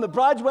anytime. The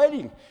bride's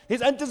waiting.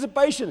 There's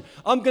anticipation.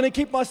 I'm going to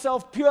keep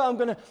myself pure. I'm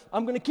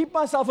going to keep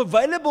myself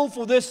available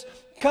for this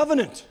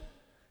covenant.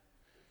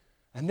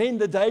 And then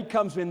the day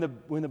comes when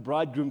the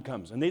bridegroom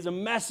comes. And there's a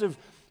massive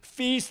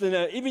feast and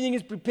everything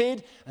is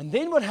prepared. And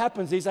then what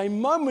happens, there's a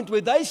moment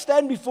where they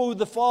stand before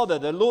the Father,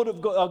 the Lord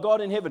of God, our God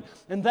in heaven.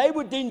 And they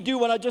would then do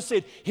what I just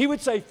said. He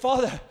would say,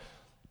 Father,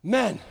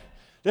 man,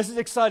 this is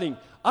exciting.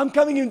 I'm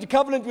coming into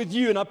covenant with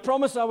you, and I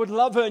promise I would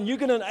love her, and you're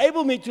going to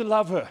enable me to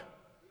love her.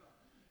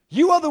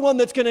 You are the one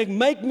that's going to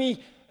make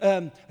me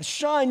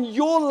shine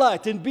your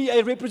light and be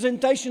a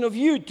representation of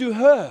you to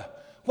her.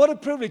 What a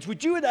privilege.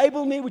 Would you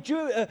enable me? Would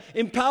you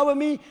empower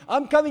me?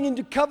 I'm coming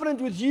into covenant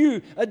with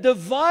you, a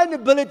divine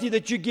ability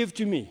that you give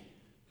to me.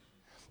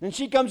 And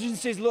she comes and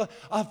says, Lord,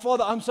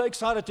 Father, I'm so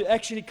excited to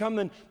actually come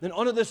and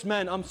honor this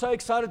man. I'm so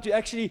excited to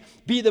actually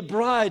be the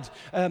bride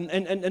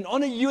and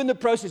honor you in the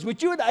process.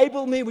 Would you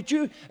enable me? Would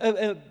you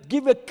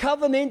give a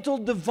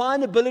covenantal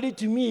divine ability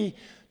to me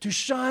to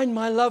shine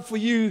my love for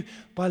you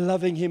by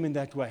loving him in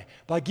that way,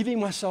 by giving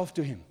myself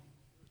to him?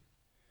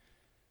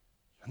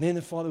 And then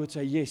the father would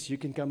say, yes, you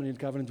can come into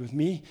covenant with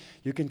me.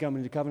 You can come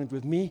into covenant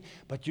with me,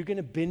 but you're going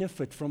to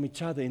benefit from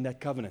each other in that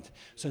covenant.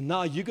 So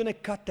now you're going to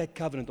cut that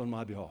covenant on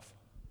my behalf.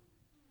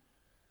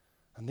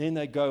 And then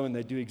they go and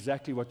they do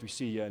exactly what we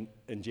see here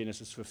in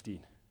Genesis 15.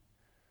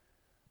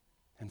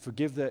 And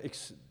forgive the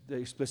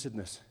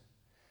explicitness.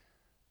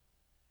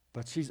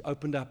 But she's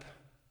opened up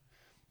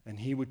and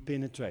he would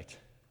penetrate.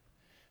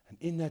 And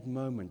in that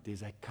moment,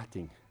 there's a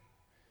cutting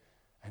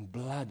and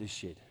blood is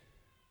shed.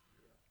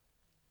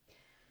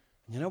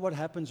 And you know what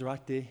happens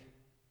right there?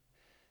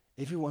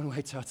 Everyone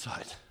waits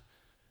outside.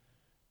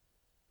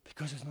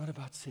 Because it's not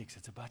about sex,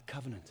 it's about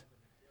covenant.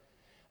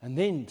 And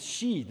then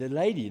she, the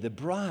lady, the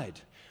bride,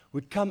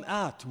 would come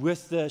out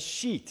with the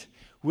sheet,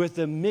 with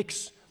a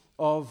mix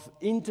of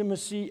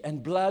intimacy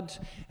and blood,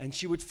 and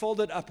she would fold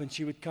it up and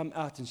she would come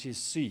out and she'd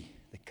see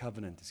the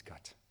covenant is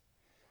cut.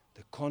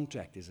 The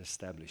contract is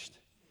established.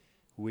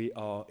 We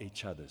are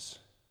each other's.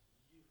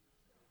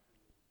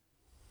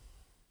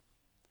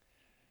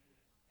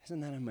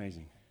 Isn't that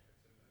amazing?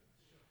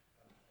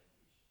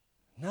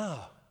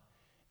 Now,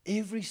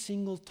 every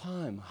single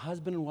time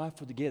husband and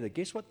wife are together,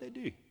 guess what they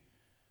do?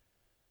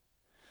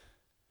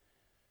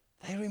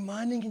 They're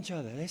reminding each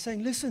other. They're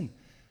saying, listen,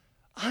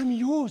 I'm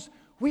yours.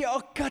 We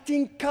are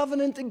cutting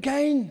covenant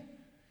again.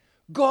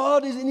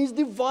 God is in his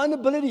divine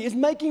ability, is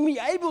making me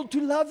able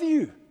to love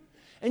you.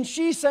 And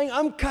she's saying,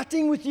 I'm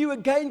cutting with you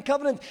again,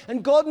 covenant.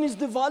 And God in His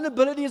divine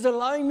ability is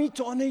allowing me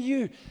to honor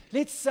you.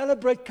 Let's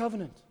celebrate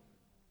covenant.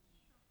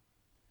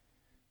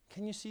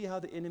 Can you see how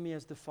the enemy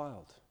has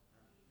defiled?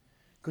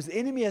 Because the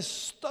enemy has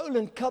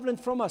stolen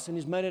covenant from us and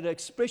has made it an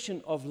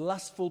expression of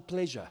lustful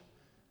pleasure,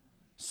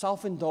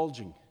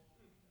 self-indulging.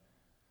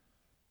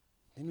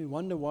 Then we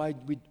wonder why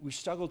we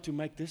struggle to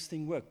make this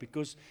thing work.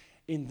 Because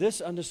in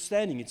this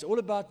understanding, it's all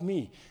about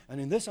me.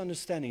 And in this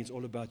understanding, it's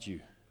all about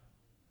you.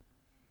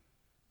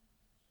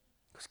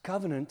 Because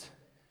covenant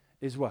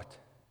is what?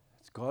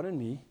 It's God and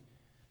me,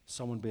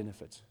 someone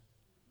benefits.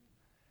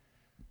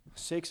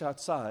 Sex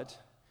outside,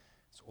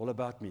 it's all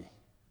about me.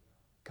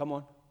 Come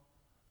on.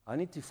 I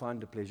need to find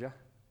the pleasure.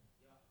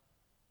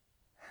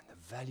 And the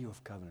value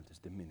of covenant is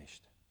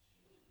diminished.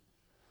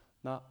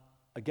 Now,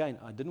 again,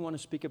 I didn't want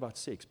to speak about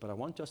sex, but I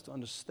want us to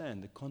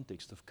understand the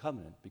context of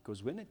covenant,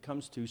 because when it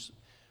comes to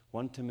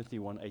 1 Timothy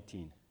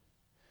 1:18,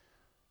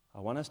 I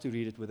want us to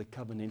read it with a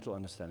covenantal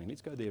understanding.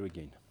 Let's go there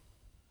again.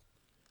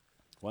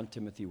 1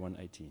 Timothy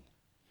 1:18.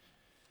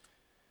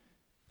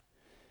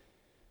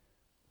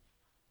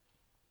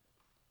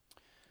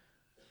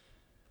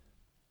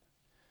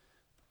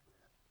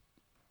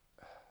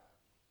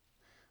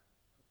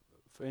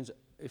 Friends,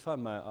 if I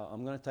may,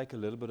 I'm going to take a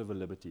little bit of a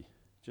liberty,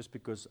 just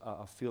because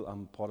I feel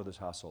I'm part of this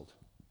household.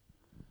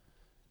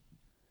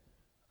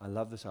 I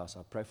love this house.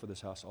 I pray for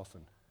this house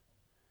often.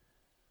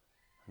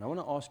 And I want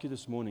to ask you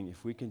this morning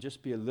if we can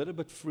just be a little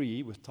bit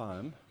free with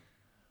time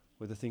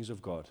with the things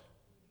of God.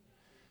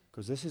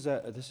 Because this is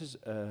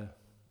a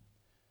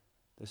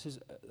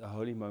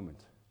holy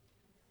moment.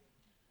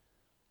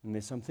 And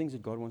there's some things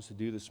that God wants to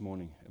do this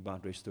morning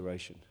about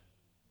restoration.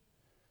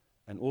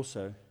 And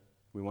also,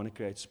 we want to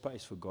create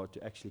space for God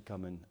to actually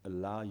come and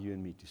allow you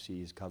and me to see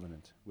His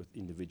covenant with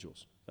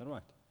individuals. Is that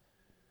right?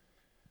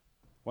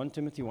 1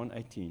 Timothy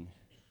 1:18.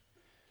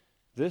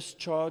 This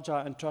charge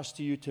I entrust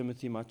to you,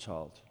 Timothy, my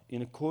child,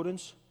 in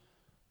accordance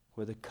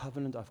with the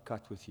covenant I've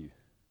cut with you.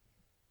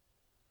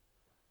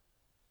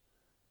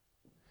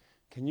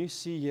 Can you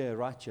see here,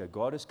 right here,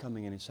 God is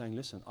coming in and saying,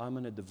 listen, I'm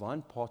in a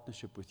divine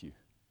partnership with you.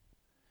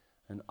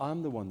 And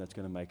I'm the one that's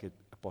going to make it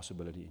a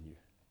possibility in you.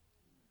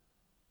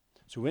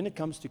 So when it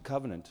comes to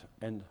covenant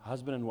and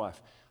husband and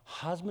wife,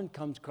 husband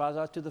cries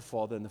out to the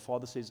father, and the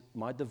father says,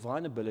 my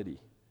divine ability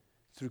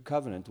through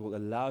covenant will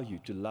allow you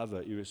to love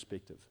her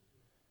irrespective,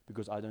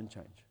 because I don't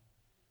change.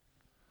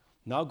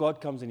 Now God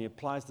comes and He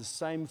applies the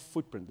same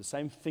footprint, the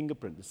same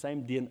fingerprint, the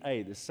same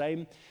DNA, the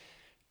same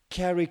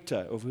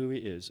character of who He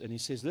is. And He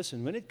says,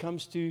 listen, when it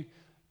comes to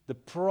the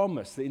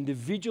promise, the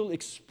individual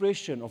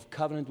expression of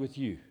covenant with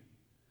you,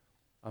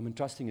 I'm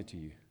entrusting it to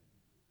you.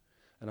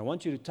 And I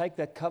want you to take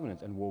that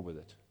covenant and war with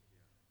it.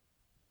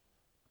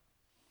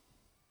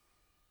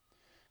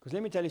 Because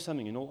let me tell you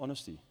something, in all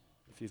honesty,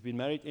 if you've been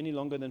married any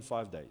longer than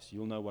 5 days,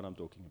 you'll know what I'm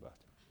talking about.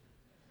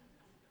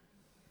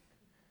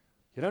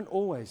 You don't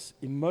always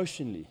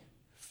emotionally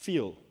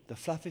feel the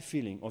fluffy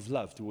feeling of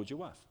love towards your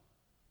wife.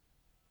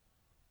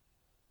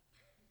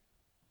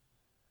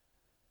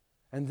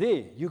 And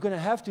there, you're going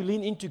to have to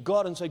lean into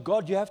God and say,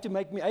 God, you have to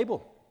make me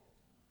able.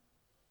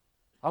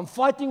 I'm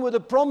fighting with a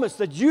promise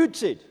that you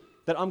said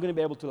that I'm going to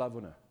be able to love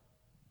her.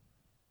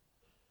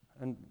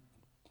 And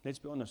let's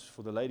be honest,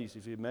 for the ladies,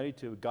 if you're married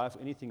to a guy for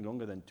anything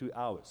longer than 2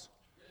 hours,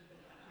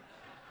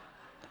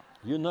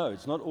 you know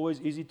it's not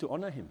always easy to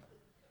honor him.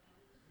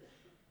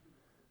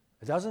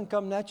 It doesn't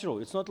come natural.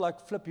 It's not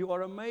like, Flip, you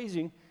are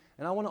amazing,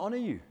 and I want to honor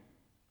you.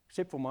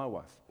 Except for my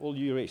wife. All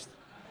you rest.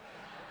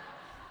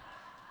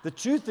 The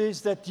truth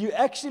is that you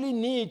actually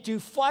need to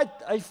fight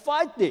a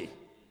fight there.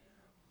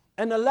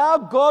 And allow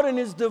God in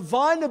His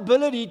divine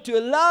ability to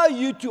allow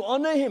you to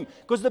honor Him.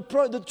 Because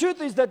the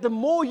truth is that the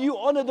more you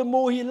honor, the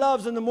more He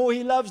loves. And the more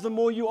He loves, the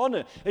more you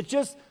honor. It's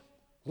just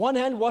one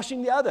hand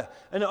washing the other.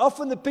 And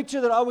often the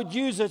picture that I would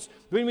use is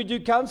when we do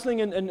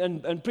counseling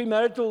and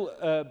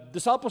premarital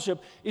discipleship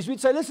is we'd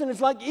say, listen,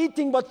 it's like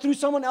eating but through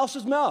someone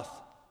else's mouth.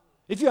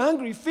 If you're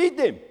hungry, feed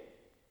them.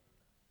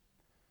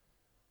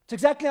 It's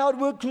exactly how it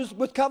works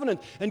with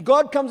covenant. And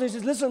God comes and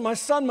says, listen, my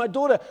son, my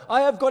daughter,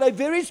 I have got a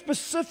very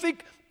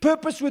specific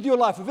purpose with your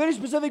life, a very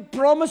specific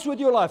promise with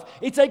your life.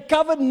 It's a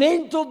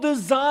covenantal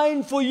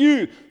design for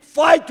you.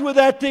 Fight with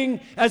that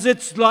thing as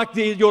it's like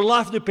your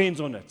life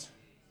depends on it.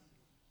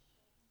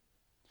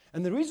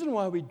 And the reason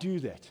why we do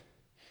that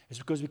is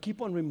because we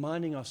keep on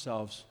reminding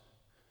ourselves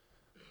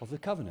of the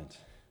covenant.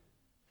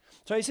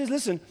 So He says,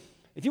 listen,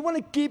 if you want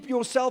to keep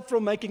yourself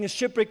from making a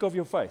shipwreck of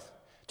your faith,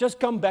 just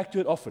come back to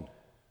it often.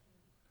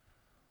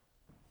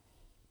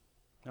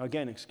 Now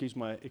again, excuse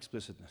my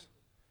explicitness.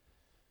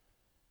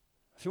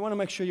 If you want to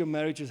make sure your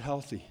marriage is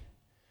healthy,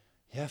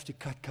 you have to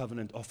cut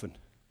covenant often.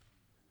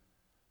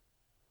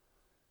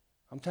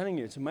 I'm telling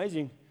you, it's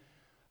amazing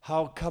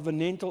how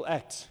covenantal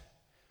acts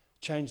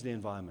change the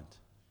environment.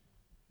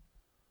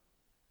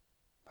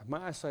 But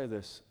may I say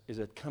this, is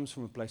it comes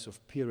from a place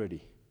of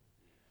purity.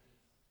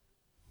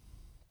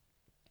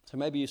 So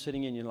maybe you're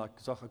sitting in and you're like,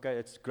 okay,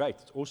 it's great,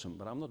 it's awesome,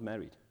 but I'm not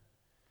married.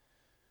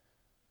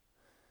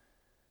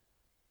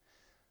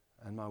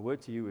 And my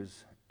word to you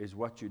is is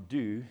what you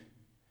do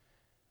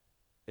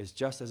is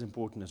just as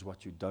important as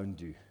what you don't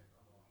do.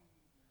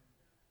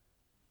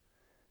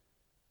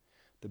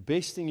 The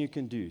best thing you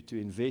can do to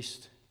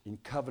invest in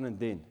covenant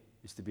then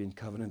is to be in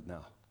covenant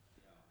now.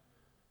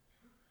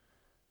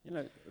 You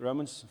know,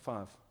 Romans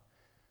 5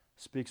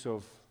 speaks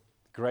of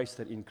grace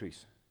that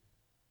increase.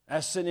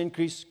 As sin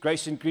increase,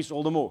 grace increase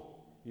all the more.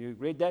 You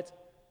read that?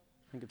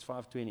 I think it's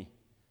 5:20.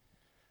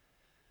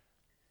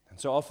 And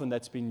so often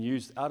that's been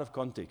used out of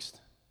context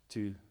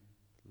to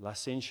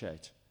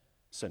licentiate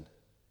sin.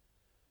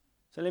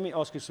 So let me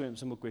ask you a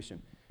simple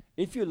question.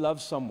 If you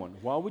love someone,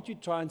 why would you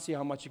try and see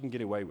how much you can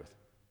get away with?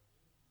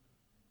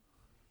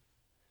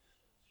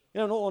 You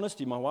know, in all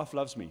honesty, my wife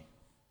loves me,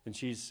 and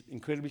she's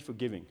incredibly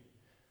forgiving.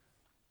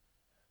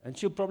 And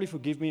she'll probably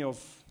forgive me of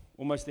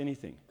almost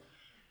anything.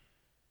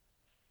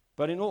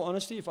 But in all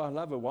honesty, if I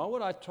love her, why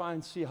would I try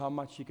and see how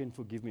much she can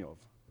forgive me of?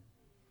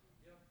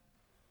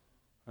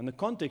 And the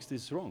context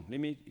is wrong. Let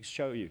me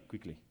show you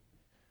quickly.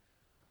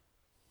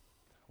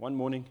 One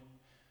morning,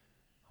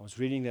 I was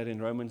reading that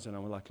in Romans, and I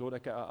was like, Lord,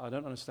 I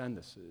don't understand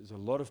this. There's a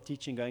lot of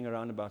teaching going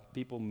around about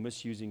people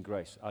misusing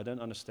grace. I don't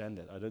understand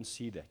that. I don't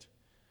see that.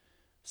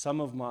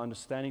 Some of my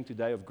understanding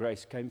today of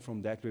grace came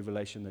from that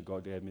revelation that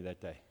God gave me that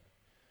day.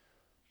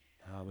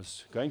 I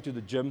was going to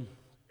the gym,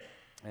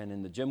 and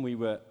in the gym we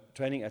were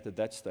training at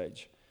that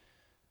stage.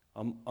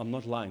 I'm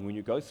not lying. When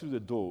you go through the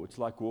door, it's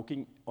like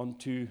walking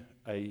onto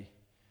a,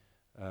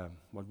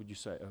 what would you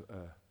say,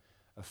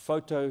 a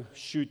photo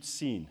shoot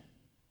scene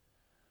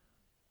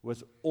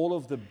with all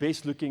of the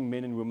best-looking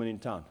men and women in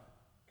town.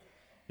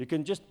 You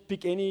can just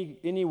pick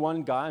any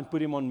one guy and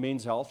put him on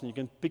Men's Health, and you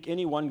can pick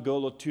any one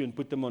girl or two and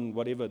put them on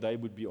whatever they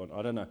would be on.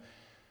 I don't know.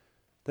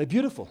 They're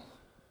beautiful.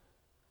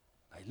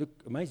 They look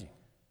amazing.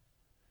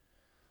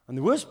 And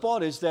the worst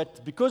part is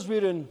that because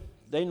we're in,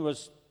 then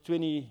was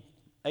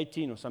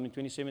 2018 or something,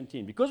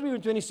 2017. Because we were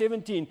in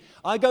 2017,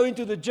 I go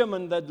into the gym,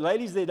 and the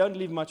ladies there don't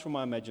leave much for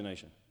my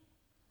imagination.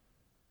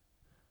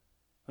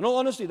 In all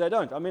honesty, they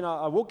don't. I mean,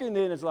 I walk in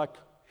there, and it's like,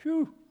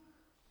 phew,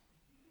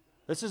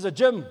 this is a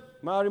gym,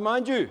 may I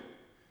remind you?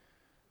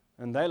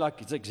 And they're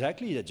like, it's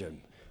exactly a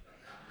gym.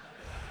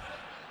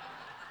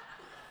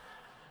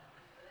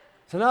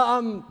 So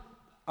now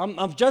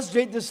I've just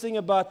read this thing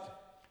about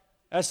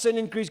as sin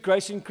increase,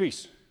 grace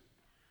increase.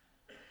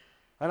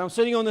 And I'm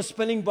sitting on the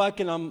spinning bike,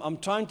 and I'm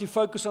trying to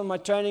focus on my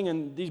training,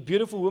 and these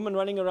beautiful women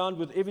running around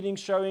with everything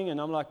showing, and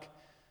I'm like,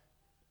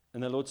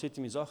 and the Lord said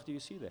to me, Zach, do you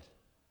see that?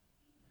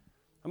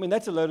 I mean,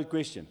 that's a loaded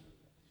question.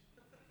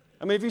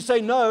 I mean, if you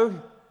say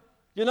no,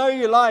 you know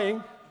you're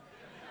lying.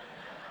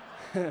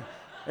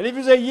 And if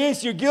you say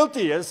yes, you're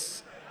guilty,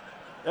 that's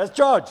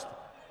charged.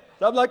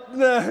 So I'm like,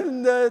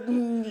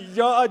 no,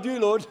 yeah, I do,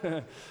 Lord.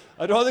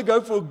 I'd rather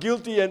go for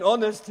guilty and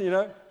honest, you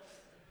know.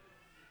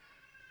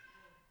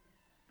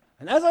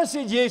 And as I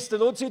said yes, the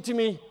Lord said to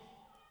me,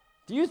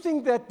 do you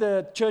think that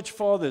the church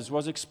fathers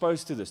was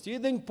exposed to this? Do you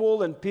think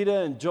Paul and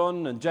Peter and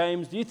John and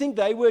James, do you think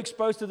they were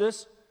exposed to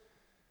this?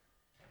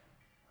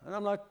 And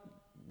I'm like,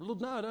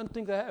 Lord, no, I don't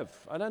think they have.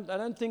 I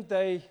don't think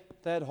they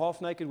had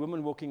half-naked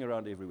women walking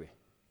around everywhere.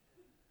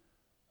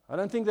 I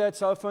don't think they had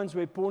cell phones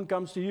where porn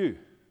comes to you.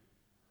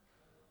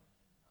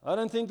 I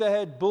don't think they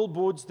had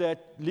billboards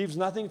that leaves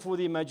nothing for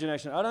the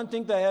imagination. I don't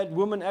think they had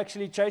women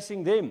actually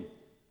chasing them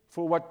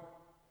for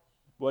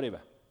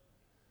whatever.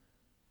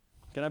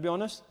 Can I be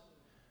honest?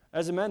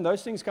 As a man,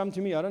 those things come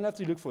to me. I don't have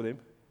to look for them.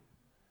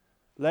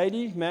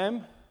 Lady,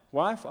 ma'am,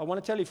 wife, I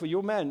want to tell you, for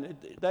your man,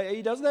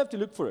 he doesn't have to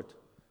look for it.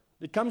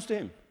 It comes to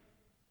him.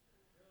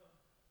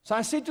 So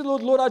I said to the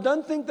Lord, Lord, I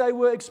don't think they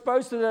were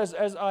exposed to this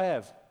as I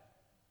have.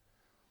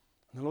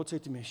 And the Lord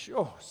said to me,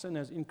 sure, sin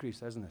has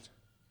increased, hasn't it?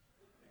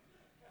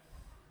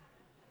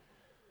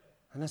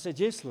 And I said,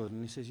 yes, Lord.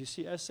 And he says, you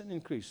see, as sin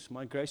increased,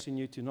 my grace in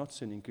you to not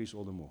sin increase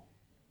all the more.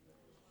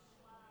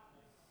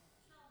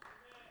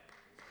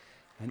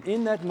 And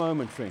in that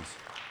moment, friends,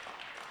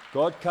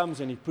 God comes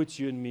and he puts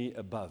you and me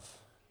above.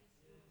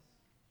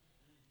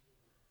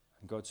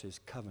 And God says,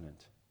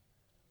 covenant.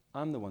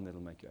 I'm the one that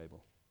will make you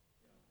able.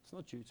 It's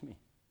not you, it's me.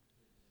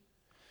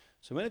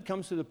 So when it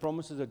comes to the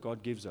promises that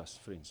God gives us,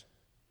 friends,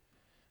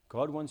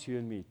 God wants you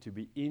and me to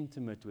be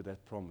intimate with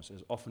that promise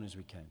as often as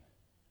we can.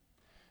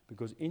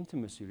 Because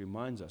intimacy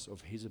reminds us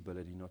of his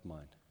ability, not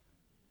mine.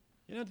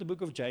 You know what the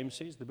book of James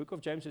says? The book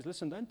of James says,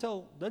 listen,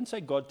 don't say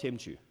God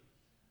tempts you.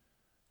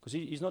 Because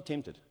he's not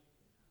tempted.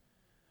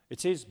 It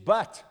says,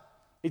 but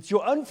it's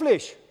your own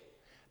flesh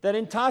that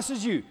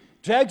entices you,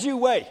 drags you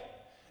away.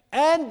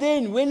 And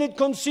then when it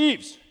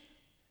conceives,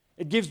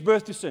 it gives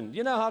birth to sin.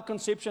 You know how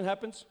conception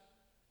happens?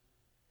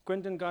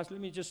 Quentin, guys, let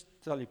me just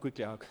tell you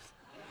quickly how.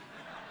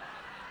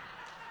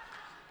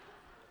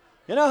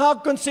 You know how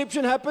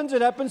conception happens?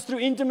 It happens through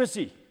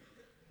intimacy.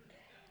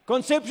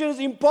 Conception is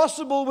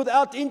impossible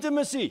without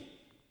intimacy.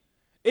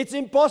 It's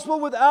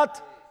impossible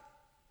without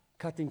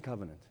cutting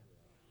covenant.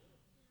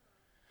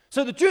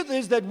 So the truth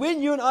is that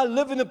when you and I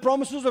live in the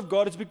promises of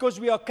God, it's because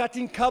we are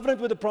cutting covenant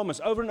with the promise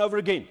over and over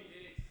again.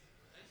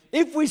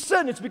 If we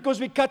sin, it's because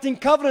we're cutting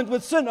covenant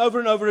with sin over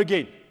and over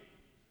again.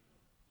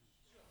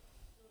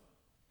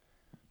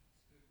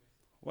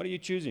 What are you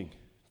choosing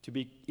to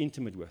be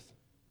intimate with?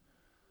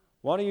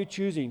 What are you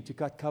choosing to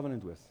cut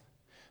covenant with?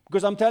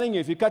 Because I'm telling you,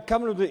 if you cut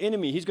covenant with the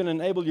enemy, he's going to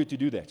enable you to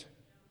do that.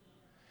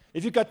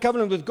 If you cut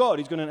covenant with God,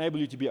 he's going to enable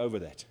you to be over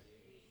that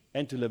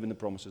and to live in the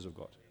promises of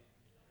God.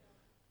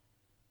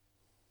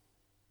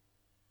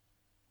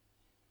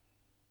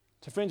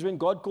 So friends, when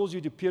God calls you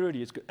to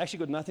purity, it's actually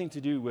got nothing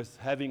to do with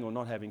having or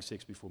not having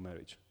sex before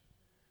marriage.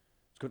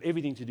 It's got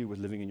everything to do with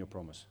living in your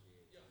promise.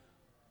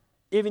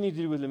 Everything to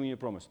do with living in your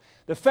promise.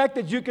 The fact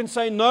that you can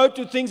say no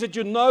to things that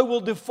you know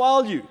will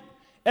defile you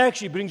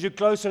actually brings you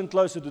closer and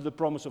closer to the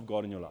promise of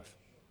God in your life.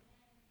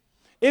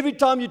 Every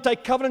time you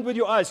take covenant with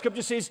your eyes,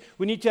 Scripture says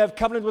we need to have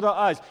covenant with our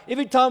eyes.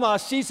 Every time I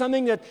see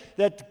something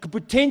that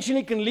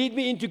potentially can lead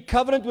me into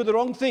covenant with the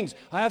wrong things,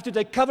 I have to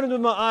take covenant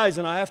with my eyes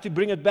and I have to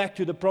bring it back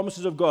to the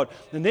promises of God.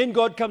 And then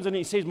God comes and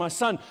He says, my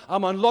son,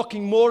 I'm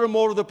unlocking more and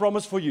more of the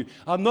promise for you.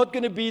 I'm not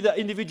going to be the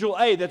individual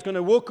A that's going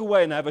to walk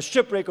away and have a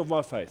shipwreck of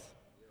my faith.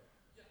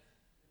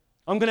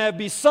 I'm going to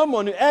be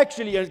someone who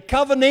actually is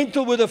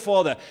covenantal with the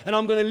Father. And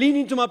I'm going to lean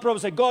into my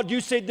promise and say, God, you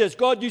said this.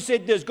 God, you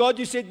said this. God,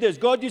 you said this.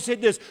 God, you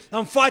said this.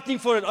 I'm fighting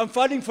for it. I'm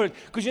fighting for it.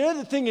 Because you know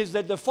the thing is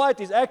that the fight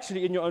is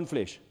actually in your own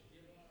flesh.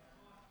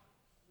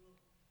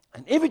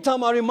 And every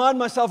time I remind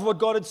myself of what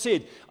God had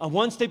said, I'm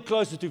one step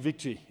closer to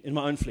victory in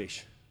my own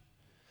flesh.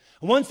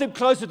 I'm one step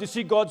closer to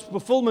see God's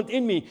fulfillment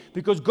in me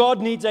because God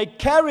needs a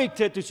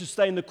character to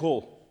sustain the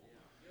call.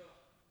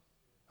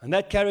 And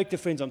that character,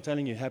 friends, I'm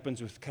telling you,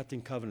 happens with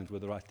cutting covenant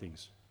with the right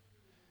things.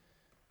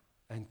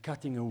 And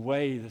cutting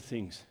away the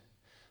things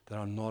that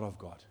are not of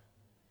God.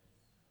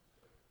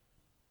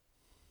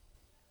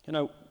 You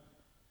know,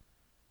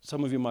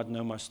 some of you might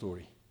know my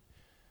story.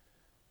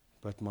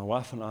 But my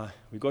wife and I,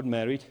 we got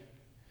married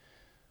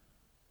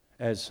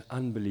as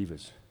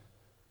unbelievers.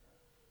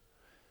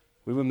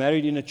 We were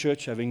married in a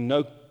church having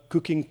no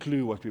cooking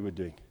clue what we were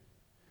doing.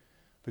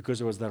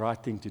 Because it was the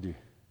right thing to do.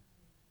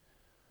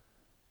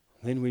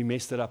 Then we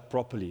messed it up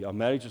properly. Our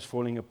marriage was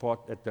falling apart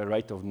at the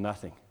rate of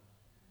nothing.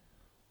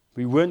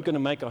 We weren't going to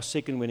make our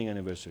second wedding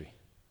anniversary.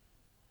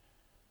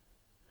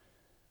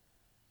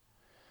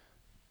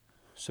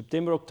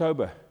 September,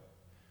 October,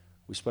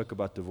 we spoke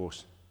about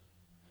divorce.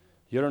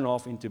 Year and a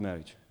half into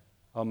marriage.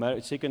 Our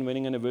second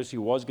wedding anniversary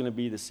was going to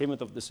be the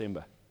 7th of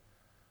December.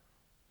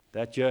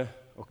 That year,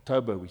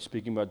 October, we're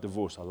speaking about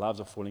divorce. Our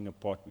lives are falling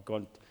apart. We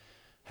can't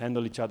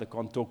handle each other,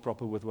 can't talk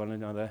proper with one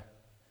another.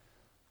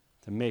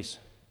 It's a mess.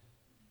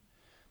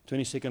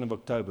 22nd of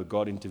October,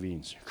 God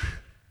intervenes.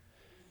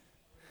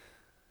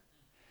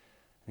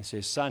 He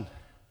says, son,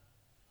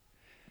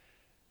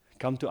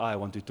 come to I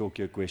want to talk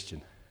you a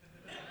question.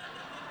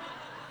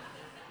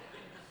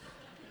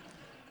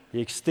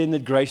 He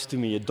extended grace to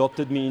me,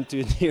 adopted me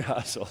into a new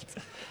household.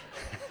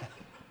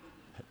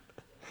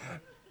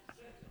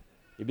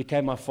 He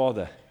became my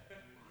father.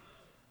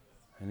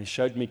 And he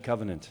showed me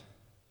covenant.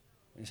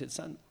 And he said,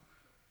 son,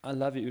 I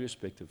love you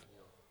irrespective.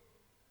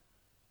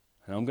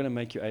 And I'm going to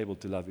make you able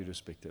to love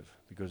irrespective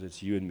because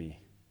it's you and me,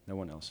 no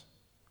one else.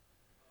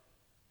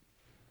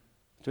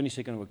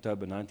 22nd of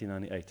October,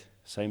 1998,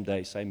 same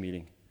day, same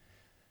meeting.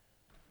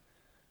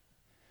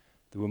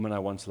 The woman I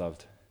once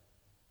loved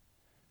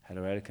had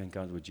a radical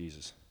encounter with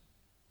Jesus.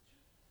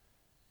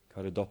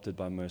 Got adopted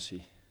by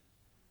mercy,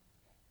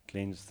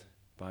 cleansed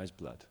by His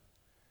blood,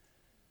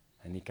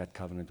 and He cut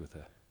covenant with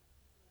her.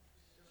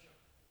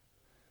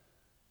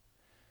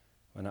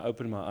 When I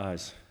opened my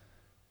eyes,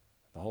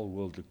 the whole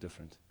world looked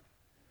different.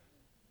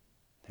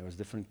 There was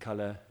different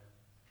color,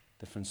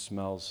 different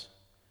smells,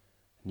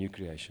 new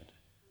creation.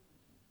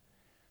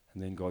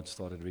 And then God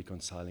started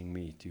reconciling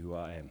me to who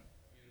I am.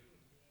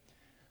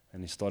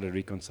 And He started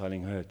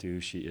reconciling her to who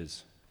she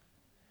is.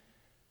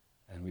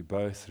 And we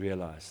both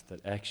realized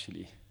that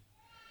actually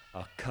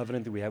our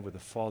covenant that we have with the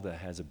Father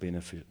has a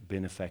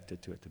benefactor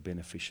to it, a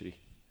beneficiary.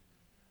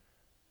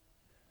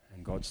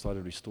 And God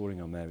started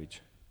restoring our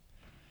marriage.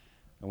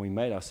 And we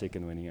made our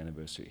second wedding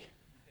anniversary.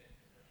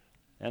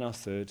 And our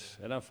third,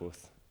 and our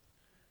fourth.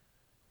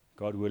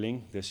 God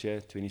willing, this year,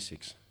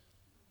 26.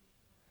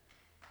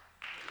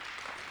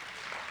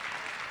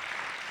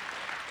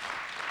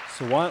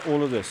 So why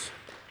all of this?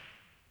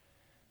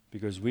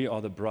 Because we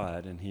are the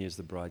bride and He is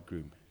the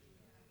bridegroom.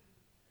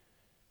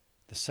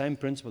 The same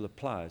principle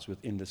applies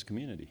within this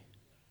community.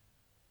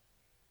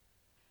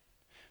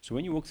 So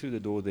when you walk through the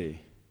door there,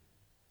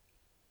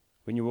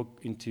 when you walk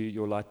into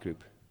your light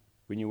group,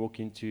 when you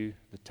walk into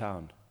the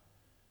town,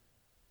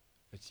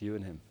 it's you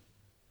and Him,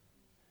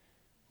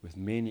 with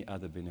many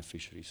other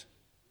beneficiaries.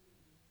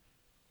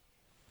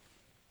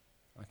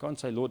 I can't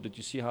say, Lord, did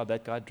you see how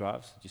that guy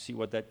drives? Did you see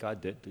what that guy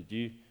did?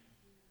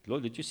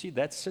 Lord, did you see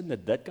that sin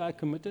that guy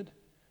committed?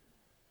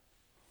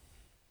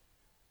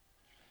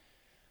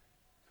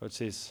 God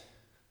says,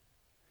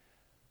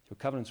 your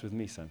covenant's with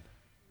me, son.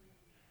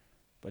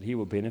 But he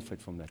will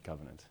benefit from that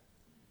covenant.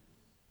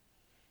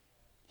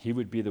 He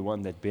would be the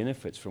one that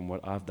benefits from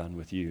what I've done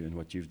with you and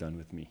what you've done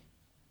with me.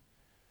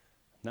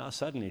 Now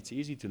suddenly it's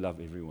easy to love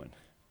everyone.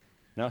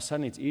 Now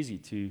suddenly it's easy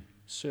to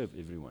serve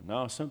everyone.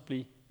 Now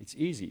simply it's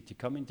easy to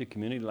come into a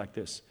community like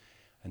this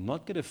and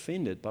not get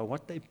offended by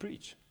what they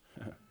preach,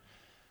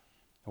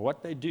 or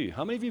what they do.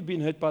 How many of you have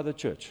been hurt by the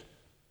church?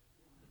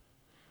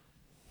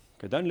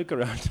 Okay, don't look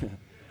around.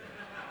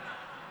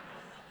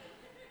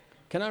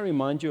 Can I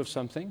remind you of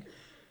something?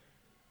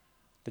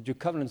 That your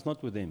covenant's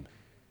not with them.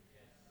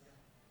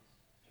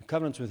 Your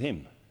covenant's with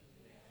Him.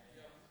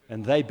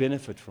 And they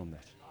benefit from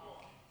that.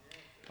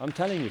 I'm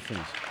telling you,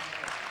 friends.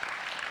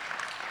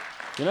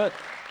 You know,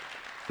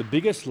 the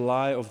biggest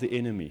lie of the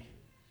enemy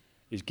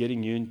is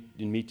getting you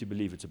and me to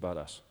believe it's about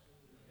us.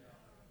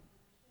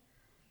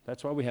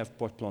 That's why we have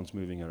pot plants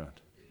moving around.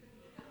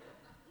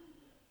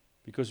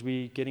 Because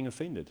we're getting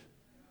offended.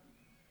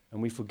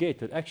 And we forget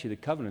that actually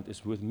the covenant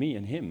is with me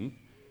and Him,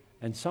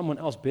 and someone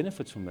else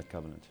benefits from that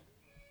covenant.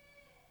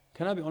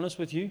 Can I be honest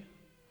with you?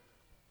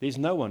 There's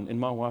no one in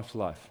my wife's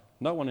life,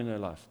 no one in her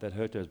life that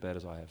hurt her as bad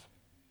as I have.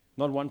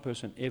 Not one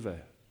person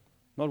ever.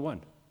 Not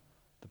one.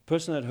 The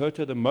person that hurt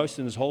her the most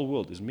in this whole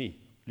world is me.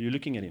 You're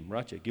looking at him,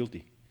 right here,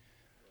 guilty.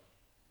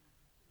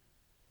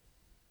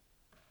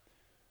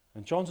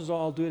 And chances are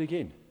I'll do it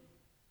again.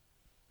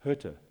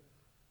 Hurt her.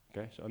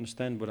 Okay, so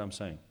understand what I'm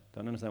saying.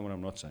 Don't understand what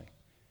I'm not saying.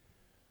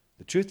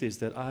 The truth is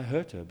that I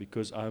hurt her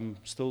because I'm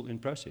still in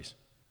process.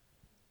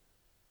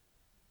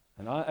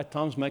 And I at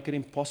times make it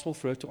impossible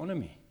for her to honor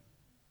me.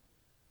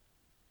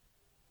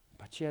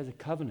 But she has a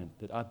covenant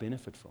that I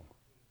benefit from.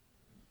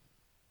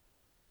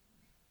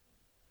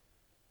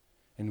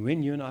 And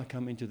when you and I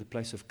come into the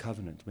place of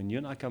covenant, when you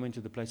and I come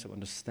into the place of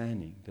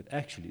understanding that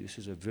actually this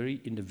is a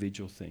very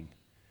individual thing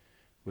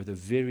with a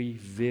very,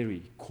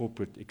 very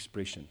corporate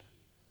expression,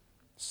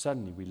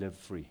 suddenly we live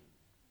free.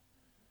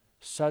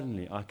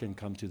 Suddenly I can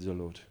come to the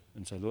Lord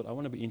and say, Lord, I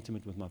want to be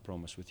intimate with my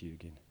promise with you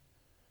again.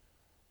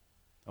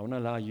 I want to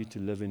allow you to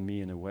live in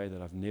me in a way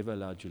that I've never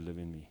allowed you to live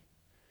in me.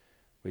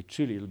 Where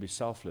truly it'll be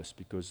selfless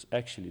because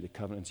actually the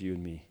covenant's you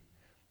and me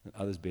and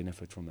others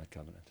benefit from that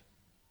covenant.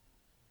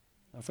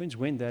 Now friends,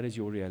 when that is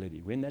your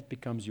reality, when that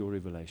becomes your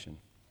revelation,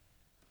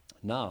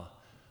 now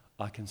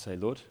I can say,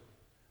 Lord,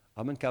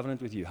 I'm in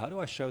covenant with you. How do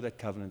I show that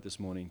covenant this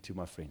morning to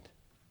my friend?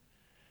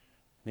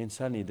 Then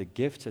suddenly the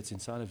gift that's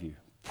inside of you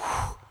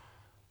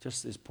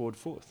just is poured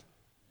forth.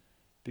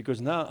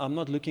 Because now I'm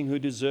not looking who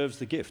deserves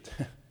the gift.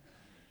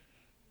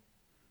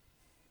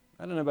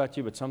 I don't know about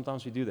you, but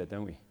sometimes we do that,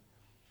 don't we?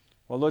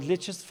 Well, Lord,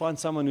 let's just find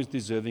someone who's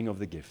deserving of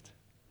the gift.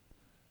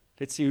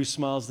 Let's see who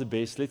smiles the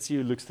best. Let's see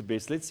who looks the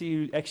best. Let's see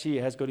who actually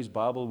has got his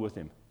Bible with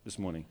him this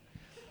morning.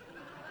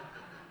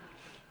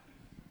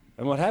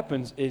 And what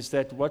happens is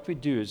that what we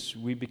do is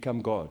we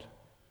become God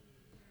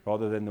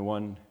rather than the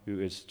one who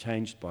is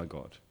changed by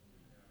God,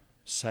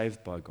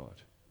 saved by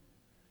God.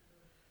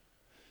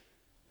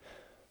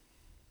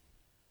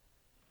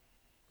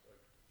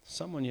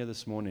 Someone here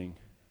this morning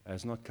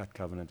has not cut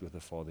covenant with the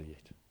Father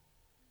yet.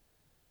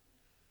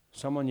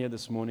 Someone here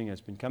this morning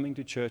has been coming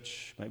to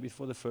church, maybe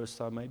for the first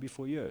time, maybe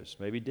for years,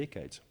 maybe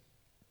decades.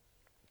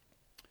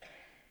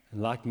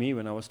 And like me,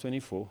 when I was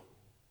 24,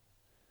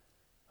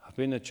 I've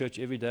been at church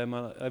every day,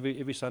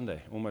 every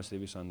Sunday, almost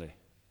every Sunday.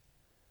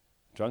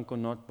 Drunk or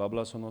not,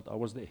 bablas or not, I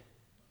was there.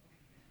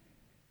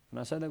 And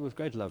I say that with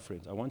great love,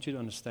 friends. I want you to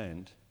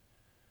understand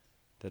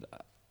that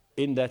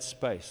in that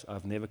space,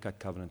 I've never cut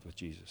covenant with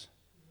Jesus.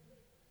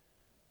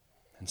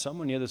 And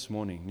someone here this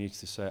morning needs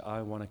to say,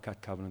 I want to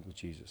cut covenant with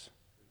Jesus.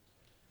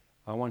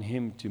 I want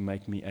Him to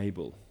make me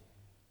able.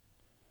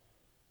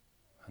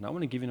 And I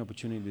want to give you an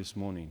opportunity this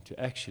morning to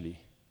actually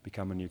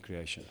become a new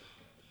creation.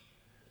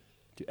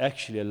 To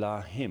actually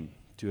allow Him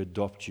to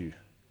adopt you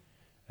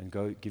and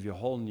go give you a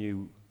whole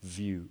new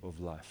view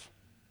of life.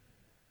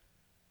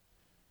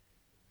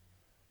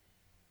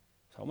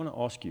 So I want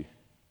to ask you,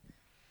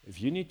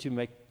 if you need to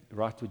make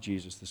right with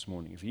Jesus this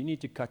morning, if you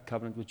need to cut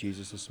covenant with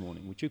Jesus this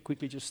morning, would you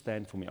quickly just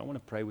stand for me? I want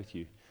to pray with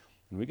you.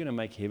 And we're going to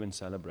make heaven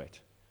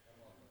celebrate.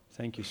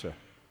 Thank you, sir.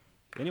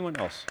 Anyone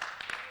else?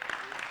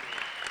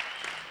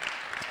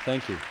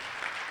 Thank you.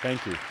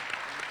 Thank you.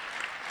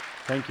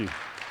 Thank you.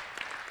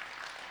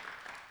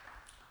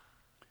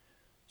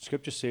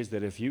 Scripture says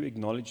that if you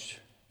acknowledge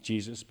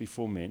Jesus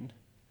before men,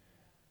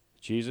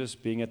 Jesus,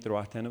 being at the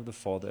right hand of the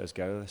Father, as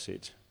Gareth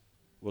said,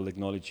 will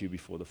acknowledge you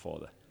before the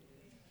Father.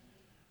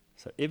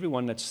 So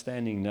everyone that's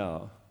standing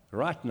now,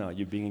 right now,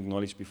 you're being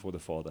acknowledged before the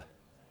Father.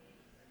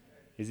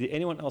 Is there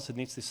anyone else that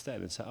needs to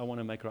stand and say, I want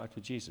to make right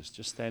with Jesus?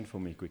 Just stand for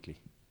me quickly.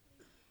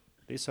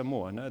 There's some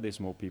more. I know there's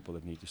more people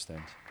that need to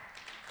stand.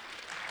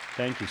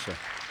 Thank you, sir.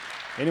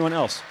 Anyone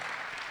else?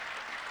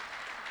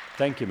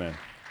 Thank you, man.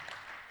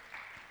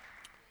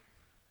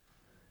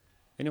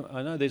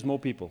 I know there's more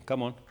people.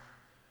 Come on.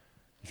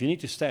 If you need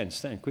to stand,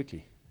 stand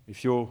quickly.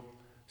 If your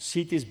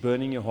seat is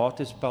burning, your heart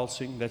is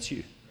pulsing, that's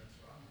you.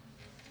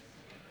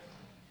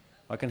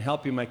 I can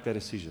help you make that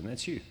decision.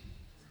 That's you.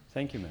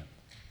 Thank you, ma'am.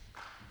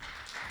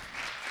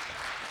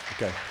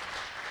 Okay.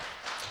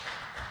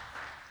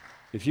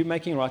 If you're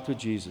making right with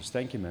Jesus,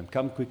 thank you, ma'am.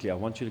 Come quickly. I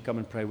want you to come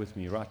and pray with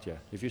me right here.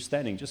 If you're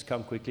standing, just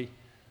come quickly.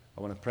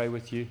 I want to pray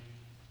with you.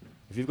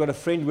 If you've got a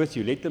friend with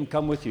you, let them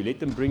come with you. Let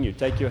them bring you.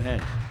 Take your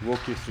hand.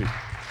 Walk you through.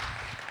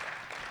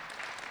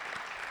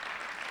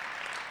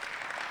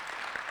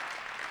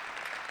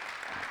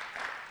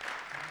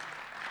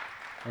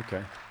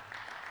 Okay.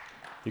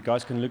 You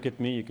guys can look at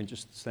me. You can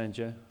just stand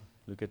here.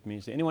 Look at me.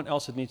 Is there anyone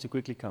else that needs to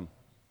quickly come?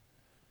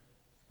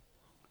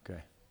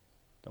 Okay.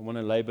 Don't want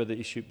to labor the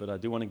issue, but I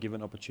do want to give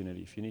an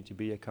opportunity. If you need to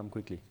be here, come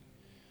quickly.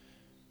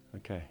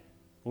 Okay.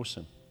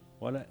 Awesome.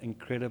 What an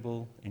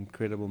incredible,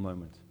 incredible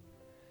moment.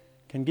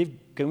 Can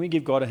we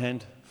give God a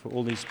hand for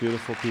all these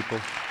beautiful people?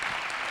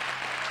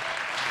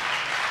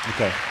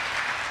 Okay.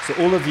 So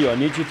all of you, I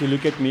need you to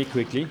look at me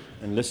quickly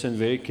and listen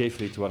very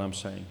carefully to what I'm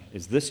saying.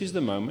 This is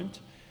the moment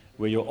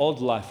where your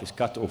old life is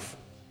cut off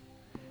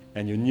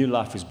and your new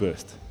life is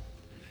birthed.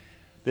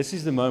 This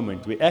is the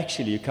moment where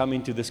actually you come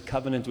into this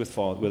covenant with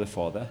the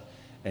Father,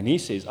 and He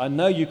says, I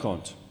know you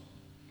can't,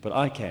 but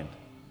I can.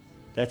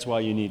 That's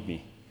why you need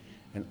me.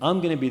 And I'm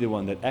going to be the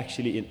one that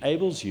actually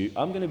enables you.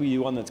 I'm going to be the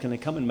one that's going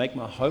to come and make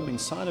my home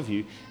inside of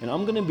you, and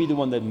I'm going to be the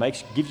one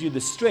that gives you the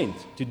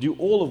strength to do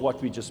all of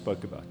what we just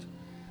spoke about.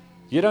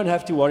 You don't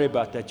have to worry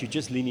about that. You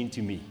just lean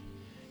into me.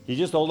 You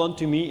just hold on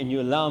to me, and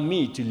you allow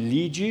me to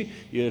lead you.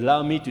 You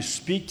allow me to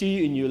speak to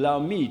you, and you allow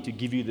me to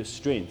give you the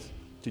strength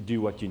to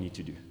do what you need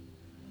to do.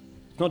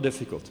 It's not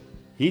difficult.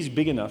 He's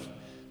big enough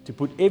to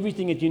put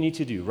everything that you need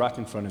to do right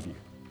in front of you,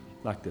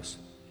 like this.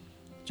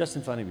 Just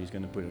in front of you, He's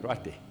going to put it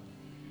right there.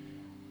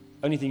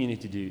 Only thing you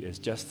need to do is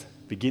just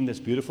begin this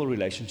beautiful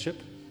relationship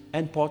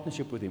and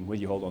partnership with Him where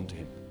you hold on to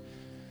Him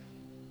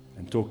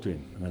and talk to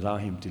Him and allow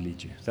Him to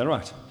lead you. Is that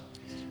right?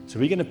 So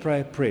we're going to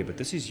pray a prayer, but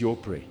this is your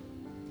prayer.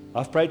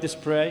 I've prayed this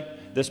prayer,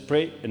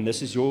 and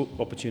this is your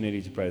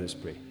opportunity to pray this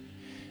prayer.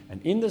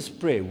 And in this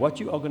prayer, what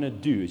you are going to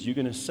do is you're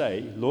going to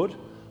say, Lord,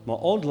 my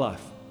old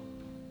life,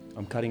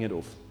 I'm cutting it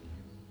off.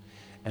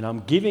 And I'm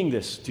giving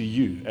this to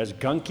you, as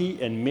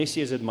gunky and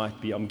messy as it might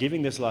be. I'm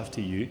giving this life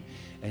to you,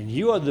 and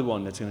you are the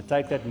one that's going to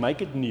take that,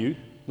 make it new,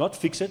 not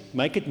fix it,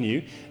 make it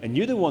new, and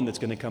you're the one that's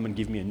going to come and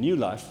give me a new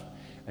life,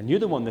 and you're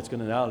the one that's going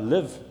to now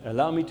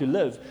allow me to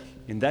live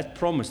in that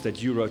promise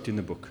that you wrote in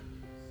the book.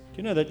 Do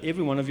you know that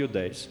every one of your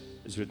days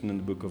is written in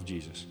the book of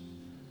Jesus?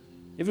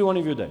 Every one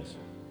of your days.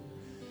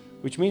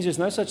 Which means there's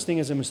no such thing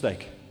as a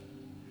mistake.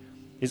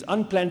 There's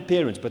unplanned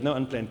parents, but no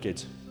unplanned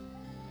kids.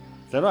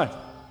 Is that right?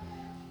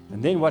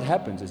 And then what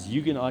happens is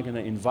you and I are going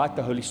to invite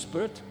the Holy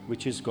Spirit,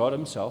 which is God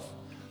Himself,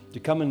 to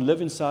come and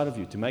live inside of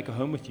you, to make a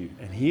home with you.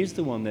 And He's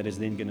the one that is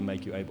then going to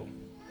make you able.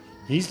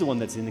 He's the one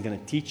that's then going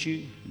to teach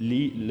you,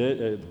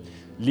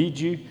 lead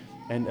you,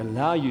 and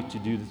allow you to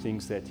do the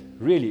things that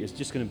really is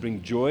just going to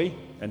bring joy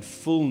and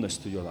fullness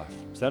to your life.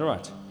 Is that all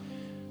right?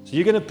 So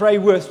you're going to pray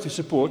words to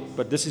support,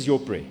 but this is your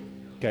prayer.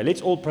 Okay,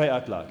 let's all pray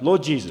out loud.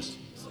 Lord Jesus,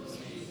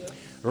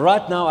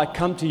 right now I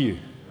come to you,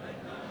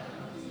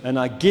 and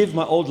I give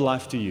my old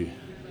life to you.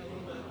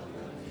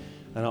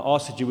 And I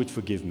ask that you would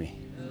forgive me.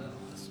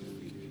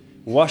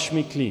 Wash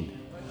me clean.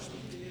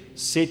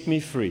 Set me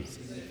free.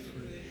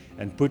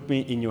 And put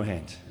me in your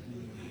hand.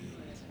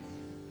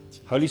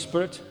 Holy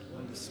Spirit,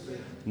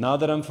 now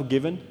that I'm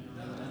forgiven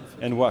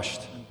and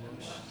washed,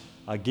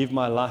 I give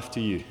my life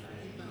to you.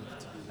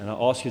 And I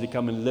ask you to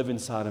come and live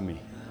inside of me.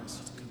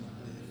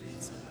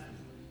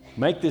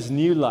 Make this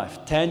new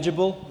life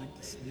tangible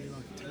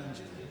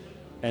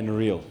and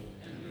real.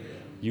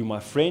 You, my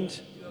friend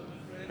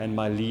and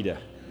my leader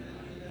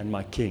and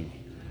my King.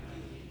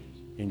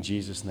 In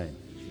Jesus' name.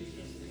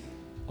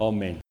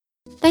 Amen.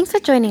 Thanks for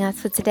joining us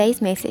for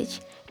today's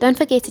message. Don't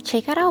forget to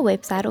check out our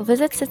website or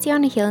visit City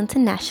on a Hill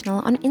International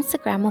on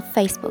Instagram or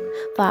Facebook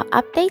for our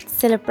updates,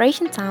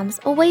 celebration times,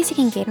 or ways you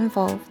can get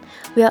involved.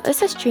 We are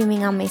also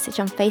streaming our message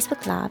on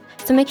Facebook Live,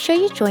 so make sure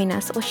you join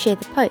us or share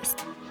the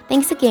post.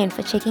 Thanks again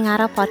for checking out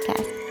our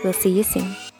podcast. We'll see you soon.